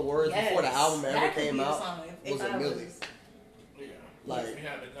knew all the words before the Yes. album ever That could came be the out. song if Was I a Millie. was- Yeah. Like,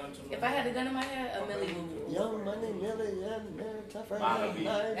 If I had a gun in my head, a Millie would. Young Money, Millie, tough Mine be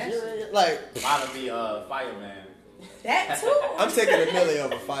Nigeria. Like, mine be Fireman. That too. I'm taking a Millie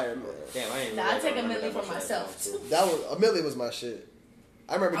over Fireman. Damn, I ain't. Nah, I take a Millie for myself too. That was a Millie was my shit.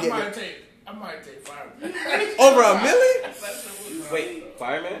 I remember getting I might take Fireman. over a Millie. Wait,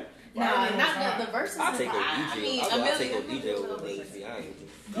 Fireman? Nah, not the verses. I'll take a I DJ. mean, I'll take a a Millie. DJ over Millie. See, I ain't.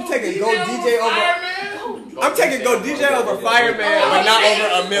 You taking Go DJ over? I'm taking Go DJ over Fireman, but not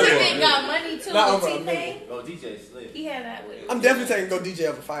over a Millie. Pippin got money too. Not over T a Millie. Pain. Go DJ Slick. He had that with. I'm definitely taking Go DJ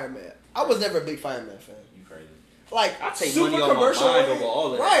over Fireman. I was never a big Fireman fan. You crazy. Like, I take super money off my commercial mind Wayne, over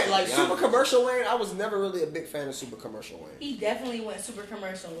all of that. right? to Like be super honest. commercial Wayne, I was never really a big fan of super commercial Wayne. He definitely went super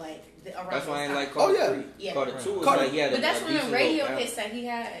commercial like around. That's why I ain't this like time. Carter Oh, yeah. 3. Yeah. Carter 2 was Carter- like, yeah. But that's one of the radio hits that he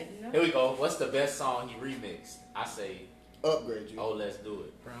had. You know? Here we go. What's the best song he remixed? I say, Upgrade you. oh, let's do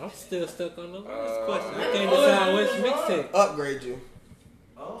it. Bro, I'm still stuck on the last question. I can't decide which mixtape. Upgrade you.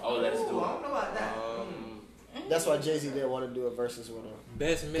 Oh, let's do I don't it. know about that. That's why Jay-Z didn't want to do a versus with him.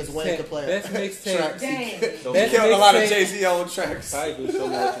 Best Because Wayne could mixtape. play Best mixtape. tracks. Dang. He Best killed a lot of mixtape. Jay-Z on tracks. I do show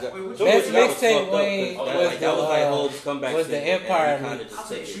me what you got. Show me Best what you got was mixtape fucked up, Wayne 'cause was that was like the, Hope's comeback was the shit, and Empire he kinda mix. just I'll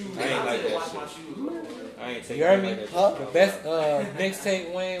take take it. shoes. I ain't like that Wash my shit. shoes. I ain't taking You heard it me? like that shit. Huh? The best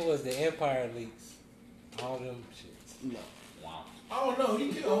mixtape Wayne was the Empire leaks. All them shits. No. Wow. I don't know.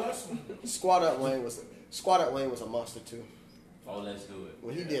 He killed Hustle. Squad Up Wayne was a monster too. Oh, let's do it.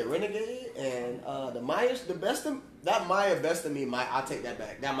 When he did Renegade and the Maya's the best of that Maya best of me. I'll take that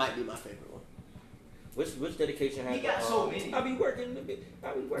back. That might be my favorite one. Which dedication has He got so many. I be working a bit.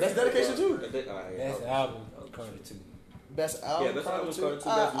 I be working. That's dedication too. Best album, Carter 2. Best album. Yeah, best album was Carter 2.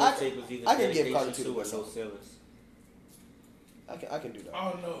 Best I mixtape was either I can give Dedication Carter 2 2 the or best No album. Ceilings. I can do that.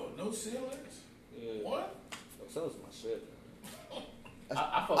 Oh no, no ceilings. Yeah. What? No Ceilings is my shit.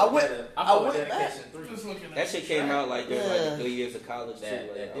 I went back. Dedication 3. Just looking at That shit came out like during like Yeah. the 3 years of college too. That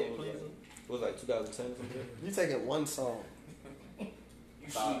Like, I did was please like, him? it was like 2010 or something. You taking one song? You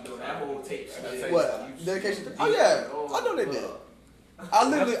should do that whole tape. What? Dedication 3? Oh yeah, I know they did. I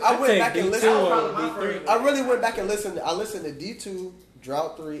literally, I went take back and D2 listened. over D3. I really went back and listened. I listened to D2,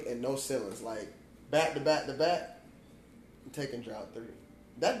 Drought 3, and No Ceilings, like back to back to back. I'm taking Drought 3.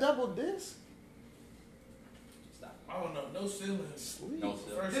 That double disc. I don't know. No ceilings. No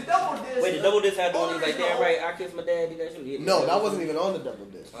Ceilings. The double disc. Wait, the double disc had the one he's like, damn right, I kissed my dad. Did that shit? No, that wasn't even on the double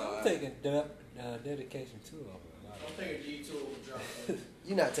disc. I'm taking dedication 2 over a lot. I'm taking G2 over Drop.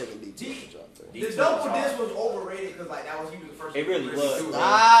 You're not taking D2 over drop 3. The double disc was overrated because like he was the first. It really was.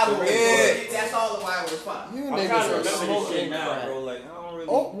 That's all the why it was fun. You I'm niggas trying to are remember this smoking shit now, crack. bro. Like I don't really.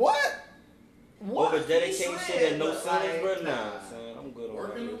 Oh, what? Over dedication shit and no ceilings, bro. Nah, son, I'm good on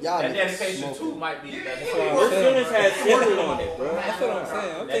that. Y'all That niggas dedication smoking. 2 might be better. Work ceilings had ceiling on it, bro. That's what I'm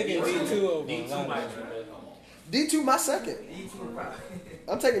saying. I'm taking D2 over. D2 might be better. D2 my second.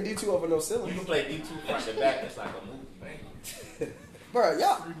 I'm taking D2 over no You ceiling. can play D2 front to back. It's like a movie. Bro,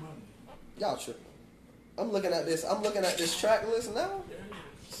 y'all tripping. I'm looking at this track list now.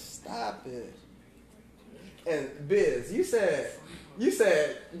 Stop it. And Biz, you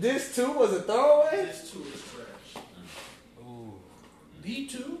said this 2 was a throwaway? This 2 is trash. Ooh.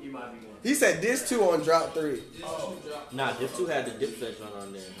 D2? You might be one. He said this 2 on drop 3. Nah, this 2 had the dip section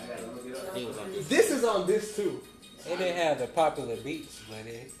on there. I think it was on this. This is on this 2. It didn't have the popular beats, but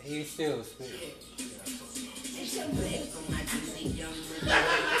he still spit.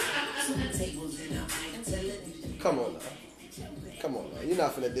 Come on now. You're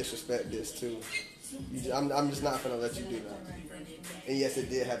not finna disrespect this 2. I'm just not finna let you do that. And yes, it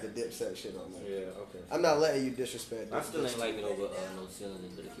did have the dip set shit on there. Yeah, okay. I'm not letting you disrespect this. I still ain't like it over no ceiling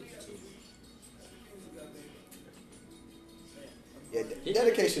and dedication too. Yeah, Did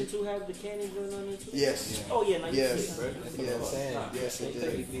dedication 2 have the candy joint on it too? Yes. Oh yeah, nice. Yes. Bro. Yes. Yes, it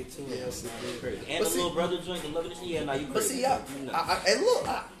did. Yes, it did. And But the see- little brother joint, the love of the yeah, now you. But see, and look,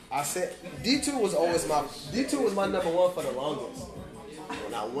 I said D2 was always my number 1 for the longest.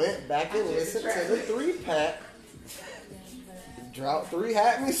 When I went back and listened to the 3-pack, Drought 3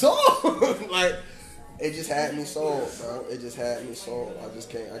 had me sold. Like, it just had me sold, bro. It just had me sold.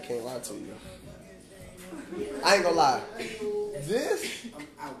 I can't lie to you. I ain't gonna lie. This, I'm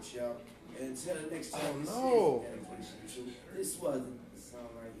out, y'all. Until the next time. oh no. This was the song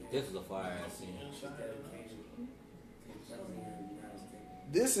right here. This is a fire ass scene.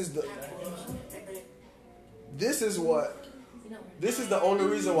 This is the only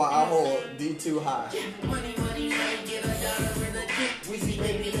reason why I hold D2 high. Money, get $1 in a dick. Weezy,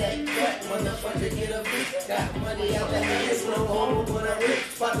 baby, that motherfucker get a bitch. Got money out the hands, no home, but I'm rich.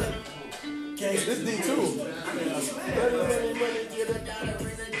 This D2. Money, get $1 in a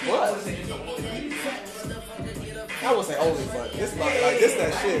dick. What? I would say only, but this like this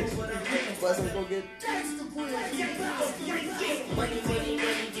that shit. Let's go get. Money,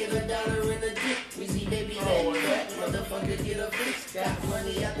 get $1 in a dick. Weezy, baby, that motherfucker get a bitch. Got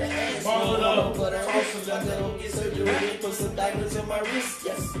money out the ass, Ball it up. but I'm rich. I don't get surgery, put some diamonds on my wrist.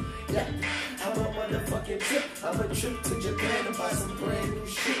 Yes, yeah. I'm a motherfucking trip. I'm a trip to Japan to buy some brand new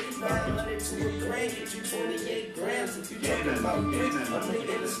shit. 900 to a grand, get you 28 grams. If you talking about bricks, I'm an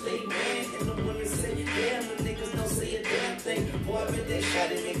interstate man. And the women say, damn, the niggas don't say a damn thing. Boy, I bet that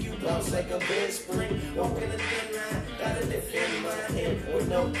shot it make you bounce like a bed spring. Walking a thin line, gotta defend my head with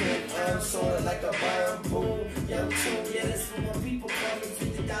no pen. I'm soaring like a bomb boom. Young tune, yeah, that's what my people call me.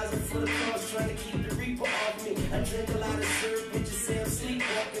 50,000 for the cause, trying to keep the reaper off me. I drink a lot of syrup, bitches say I'm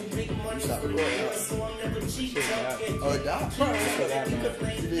sleepwalking. Big money for the girl, so I'm never cheap talking. Oh, it died? You didn't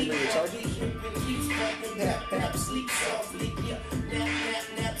bring your charger?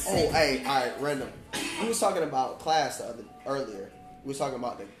 Oh, hey, alright, random. We was talking about class earlier. We was talking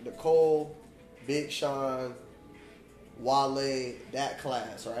about the Cole, Big Sean, Wale, that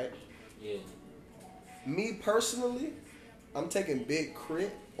class, right? Yeah. Me personally, I'm taking Big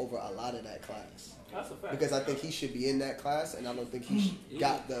Crit over a lot of that class. That's a fact. Because I think he should be in that class, and I don't think he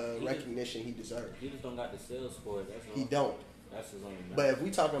got the recognition he deserved. He just don't got the sales for it. That's all. He don't. That's his only. But if we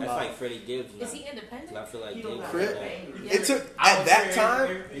talking that's about like Freddie Gibbs. Now. Is he independent? I feel like Crit, it took at that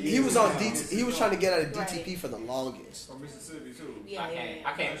time he was on DT, he was trying to get out of DTP for the longest. From Mississippi too.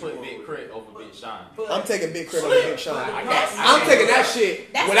 I can't put Big Crit over Big Sean. I'm taking Big Crit over Big Sean. I'm taking that shit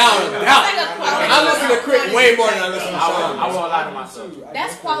without a doubt. I listen to Crit way more than I listen to Sean. I won't lie to myself.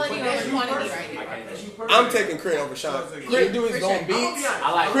 That's quality over quantity right now. I'm taking Crit over Sean. Crit do his own beats.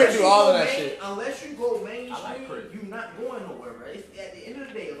 I like Crit do all of that shit. Unless you go mainstream, you're not going nowhere, right? At the end of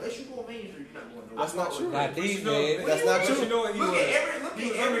the day, unless you go mainstream, you're not going nowhere. That's not true. Not these days. That's not true. Look at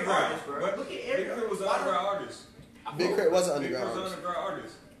every artist, bro. Look at every Big Crit was an underground artist. Big Crit was an Big Crit underground was an artist. underground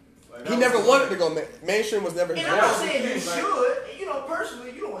artist. Like, He never wanted to go mainstream. Was never his And I'm not goal. saying you should. You know,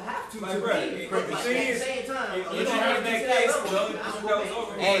 personally, you don't have to. Like, to right, be, but but the like, thing at the is, same time, if you you don't had have to that get to that case, level. well, I'm that gonna was pay.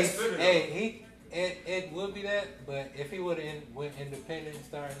 over. Hey, it would be that, but if he would have went independent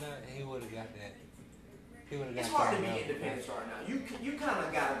starting out, he would have got that. He would have got It's hard to that. be independent right now. You kind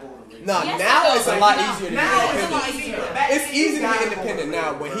of gotta go to. Nah, now it's a lot easier to be Now it's a lot independent. easier. Back It's then, easy you to be gotta independent go now,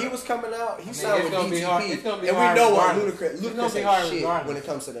 Now, when he was coming out, he signed with DTP, and we hard know what regardless. Ludacris ain't shit when it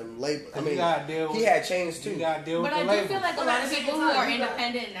comes to them labels. I mean, he had chains too. But I do feel like a lot of people who are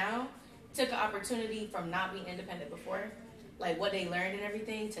independent now took an opportunity from not being independent before, like what they learned and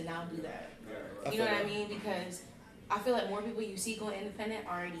everything, to now do that. You know what I mean? Because I feel like more people you see going independent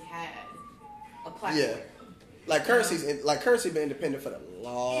already had a platform. Yeah. Like Currency been independent for the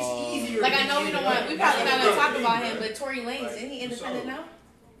long. Like I know we probably not gonna talk about him, but Tory Lanez, isn't he independent now?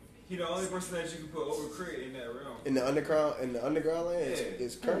 He the only person that you can put over Crit in that realm. In the underground lane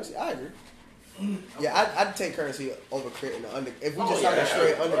is Currency. I agree. Yeah, I'd take Currency over Crit in the under. If we just talking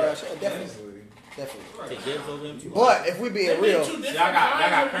straight underground shit, definitely. But if we being real, y'all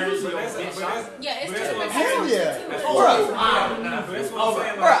got Currency over Big Sean. Yeah, it's hell yeah, bro.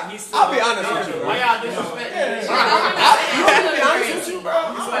 I'll be honest with you. Why y'all disrespect? I'll be honest with you, bro.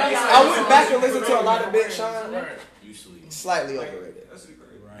 I went back and listened to a lot of Big Sean. Slightly overrated.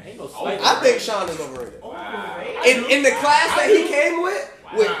 I think Sean is overrated. In the class that he came with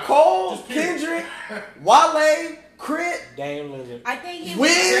Cole, Kendrick, Wale, Crit, Dame Lillard. I think he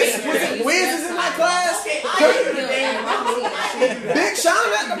Wiz is in that class. Big Sean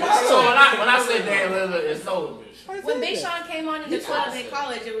at the bottom. So when I say Dame Lillard, it's so. When Big Sean came on in the club in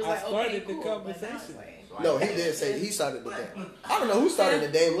college, it was like, okay, cool. The conversation. No, he did say he started the Dame. I don't know who started the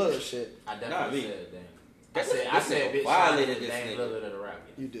Dame Lillard shit. I definitely said Dame. I said Big Sean is Dame Lillard of the rap.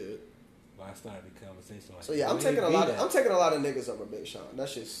 You did. Well, I started the conversation. So yeah, I'm taking a lot of niggas over Big Sean.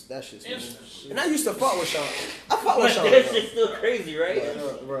 That's just me. And I used to fuck with Sean. I fuck with Sean. That shit's still crazy, right?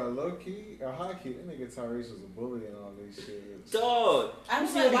 Bro, low key or high key, that nigga Tyrese was a bully and all this shit. Dog.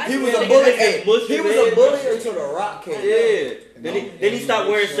 He was a bully. He was a bully until the Rock came. Yeah. Then he stopped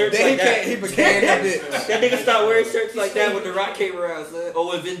wearing shirts like that. He became that bitch. That nigga stopped wearing shirts like that when the Rock came around, son. Or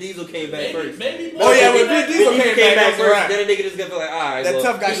when Vin Diesel came back first. When Vin Diesel came back first, then the nigga just gonna be like, alright, that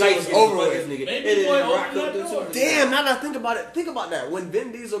tough guy shit was over with. Nigga. Damn, now that I think about it, think about that. When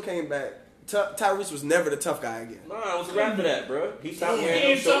Vin Diesel came back, Tyrese was never the tough guy again. Nah, I was a rap for that, bro. He stopped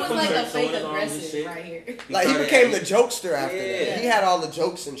wearing He was like a fake aggressive right here. Like he became the jokester after that. He had all the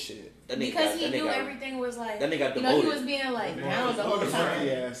jokes and shit. Because he knew everything was like, that nigga got you demoted. know, he was being like down the whole time.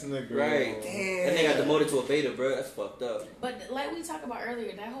 Right. Damn. That nigga got demoted to a beta, bro. That's fucked up. But like we talked about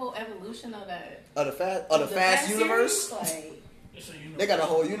earlier, that whole evolution of that of the fast universe, series, they got a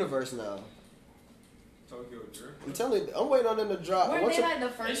whole universe now. I'm telling you, I'm waiting on them to drop. Weren't they like the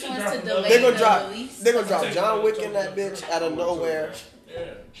first ones to delay the release? They're gonna drop John Wick in that bitch out of nowhere.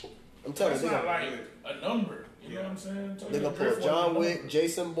 Yeah. I'm telling you, that's not like a number. You know what I'm saying? They're gonna pull John Wick,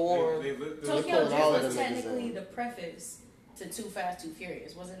 Jason Bourne. Tokyo Drift was technically the preface to Too Fast, Too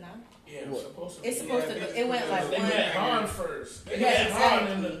Furious, was it not? Yeah, it's supposed to. It's supposed to. It went like they one. met Han first. They yeah, met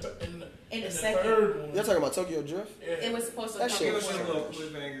exactly. Han in the second. Third one. You're talking about Tokyo Drift? Yeah. It was supposed to. That shit was a little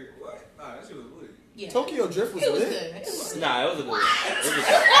cliffhanger. What? Nah, that shit was lit. Yeah. Tokyo Drift was lit. Nah, it was a good one.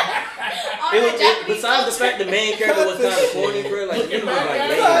 It was besides the fact the main character was kind of corny, bro. Like it was like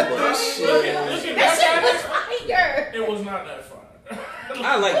lame, that shit was fire. It was not that fire.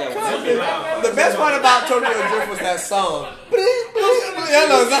 I like that one. The best part about Tokyo Drift was that song. I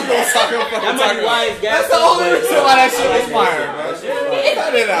know exactly what song I'm fucking talking about. That's the only reason why that shit was fire, bro.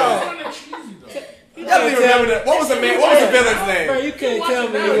 Cut it out. Y'all don't even remember that. What was the villain's name? Bro, you can't tell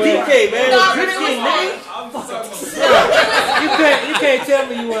me DK, man. You can't tell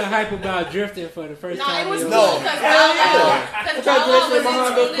me you weren't hype about drifting for the first time. It was in cool your life. because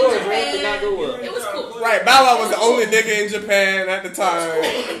it was cool. Right, Bow Wow was the only nigga in Japan at the time.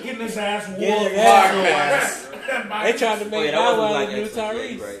 Getting his ass whooped. They tried to make Bow Wow the new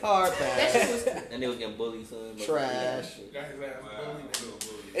Tyrese. Hard pass. And they was getting bullied, son. Trash.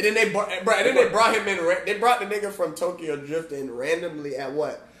 And then they brought him in. They brought the nigga from Tokyo Drift in randomly at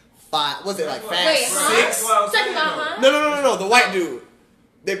what? 5? Was it like Fast 6? No. The white dude.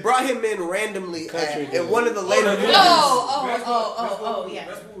 They brought him in randomly in one of the later movies. Oh, yeah.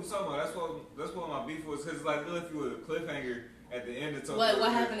 That's what we were talking about. That's what my beef was. Because like, if you were a cliffhanger at the end of Tokyo.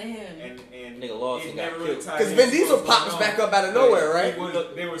 What happened to him? And nigga lost. It never really tied. Because Vin Diesel pops back up out of nowhere, right?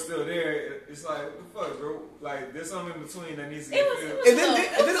 They were still there. It's like, what the fuck, bro? Like, there's something in between that needs to get filled. And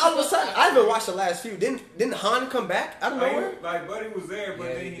then all of a sudden, I haven't watched the last few. Didn't Han come back out of nowhere? Like, Buddy was there,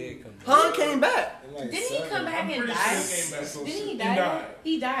 but then Han came back. Didn't he come back and die? Didn't he die?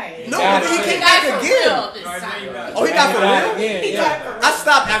 He died. No, but he came back again. Oh, he died for real? I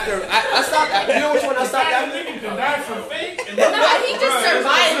stopped after. You know which one I stopped after? Nigga can die for fake. No, he just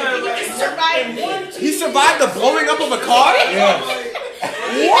survived. He survived the blowing up of a car? Yeah.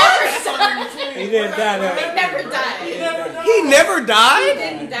 What? He didn't die. He never died. He never died? He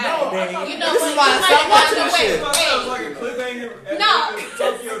didn't die. This is why I stopped watching this shit. It was like a cliffhanger No.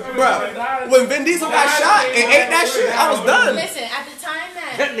 Bro, when Vin Diesel got shot and ate that shit, I was done. Listen, at the time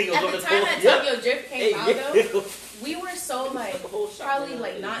that Tokyo Drift came out though, we were so like probably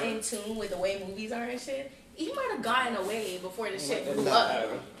like not in tune with the way movies are and shit. He might have gotten away before the shit blew up,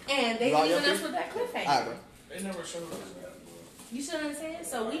 and they leaving us with that cliffhanger. They never showed us that. You see what I'm saying?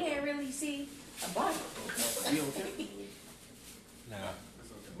 So we didn't really see a body. Nah,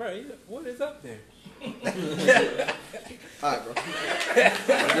 bro, what is up there? Alright, bro.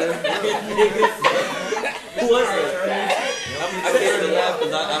 Who was that? I can't laugh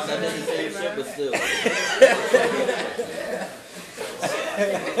because I did the same shit, but still.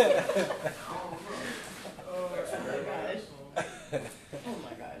 Oh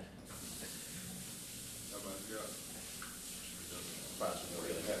my god.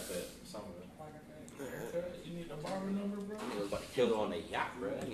 You need a barber number, bro? He was about to kill her on the yacht, bro.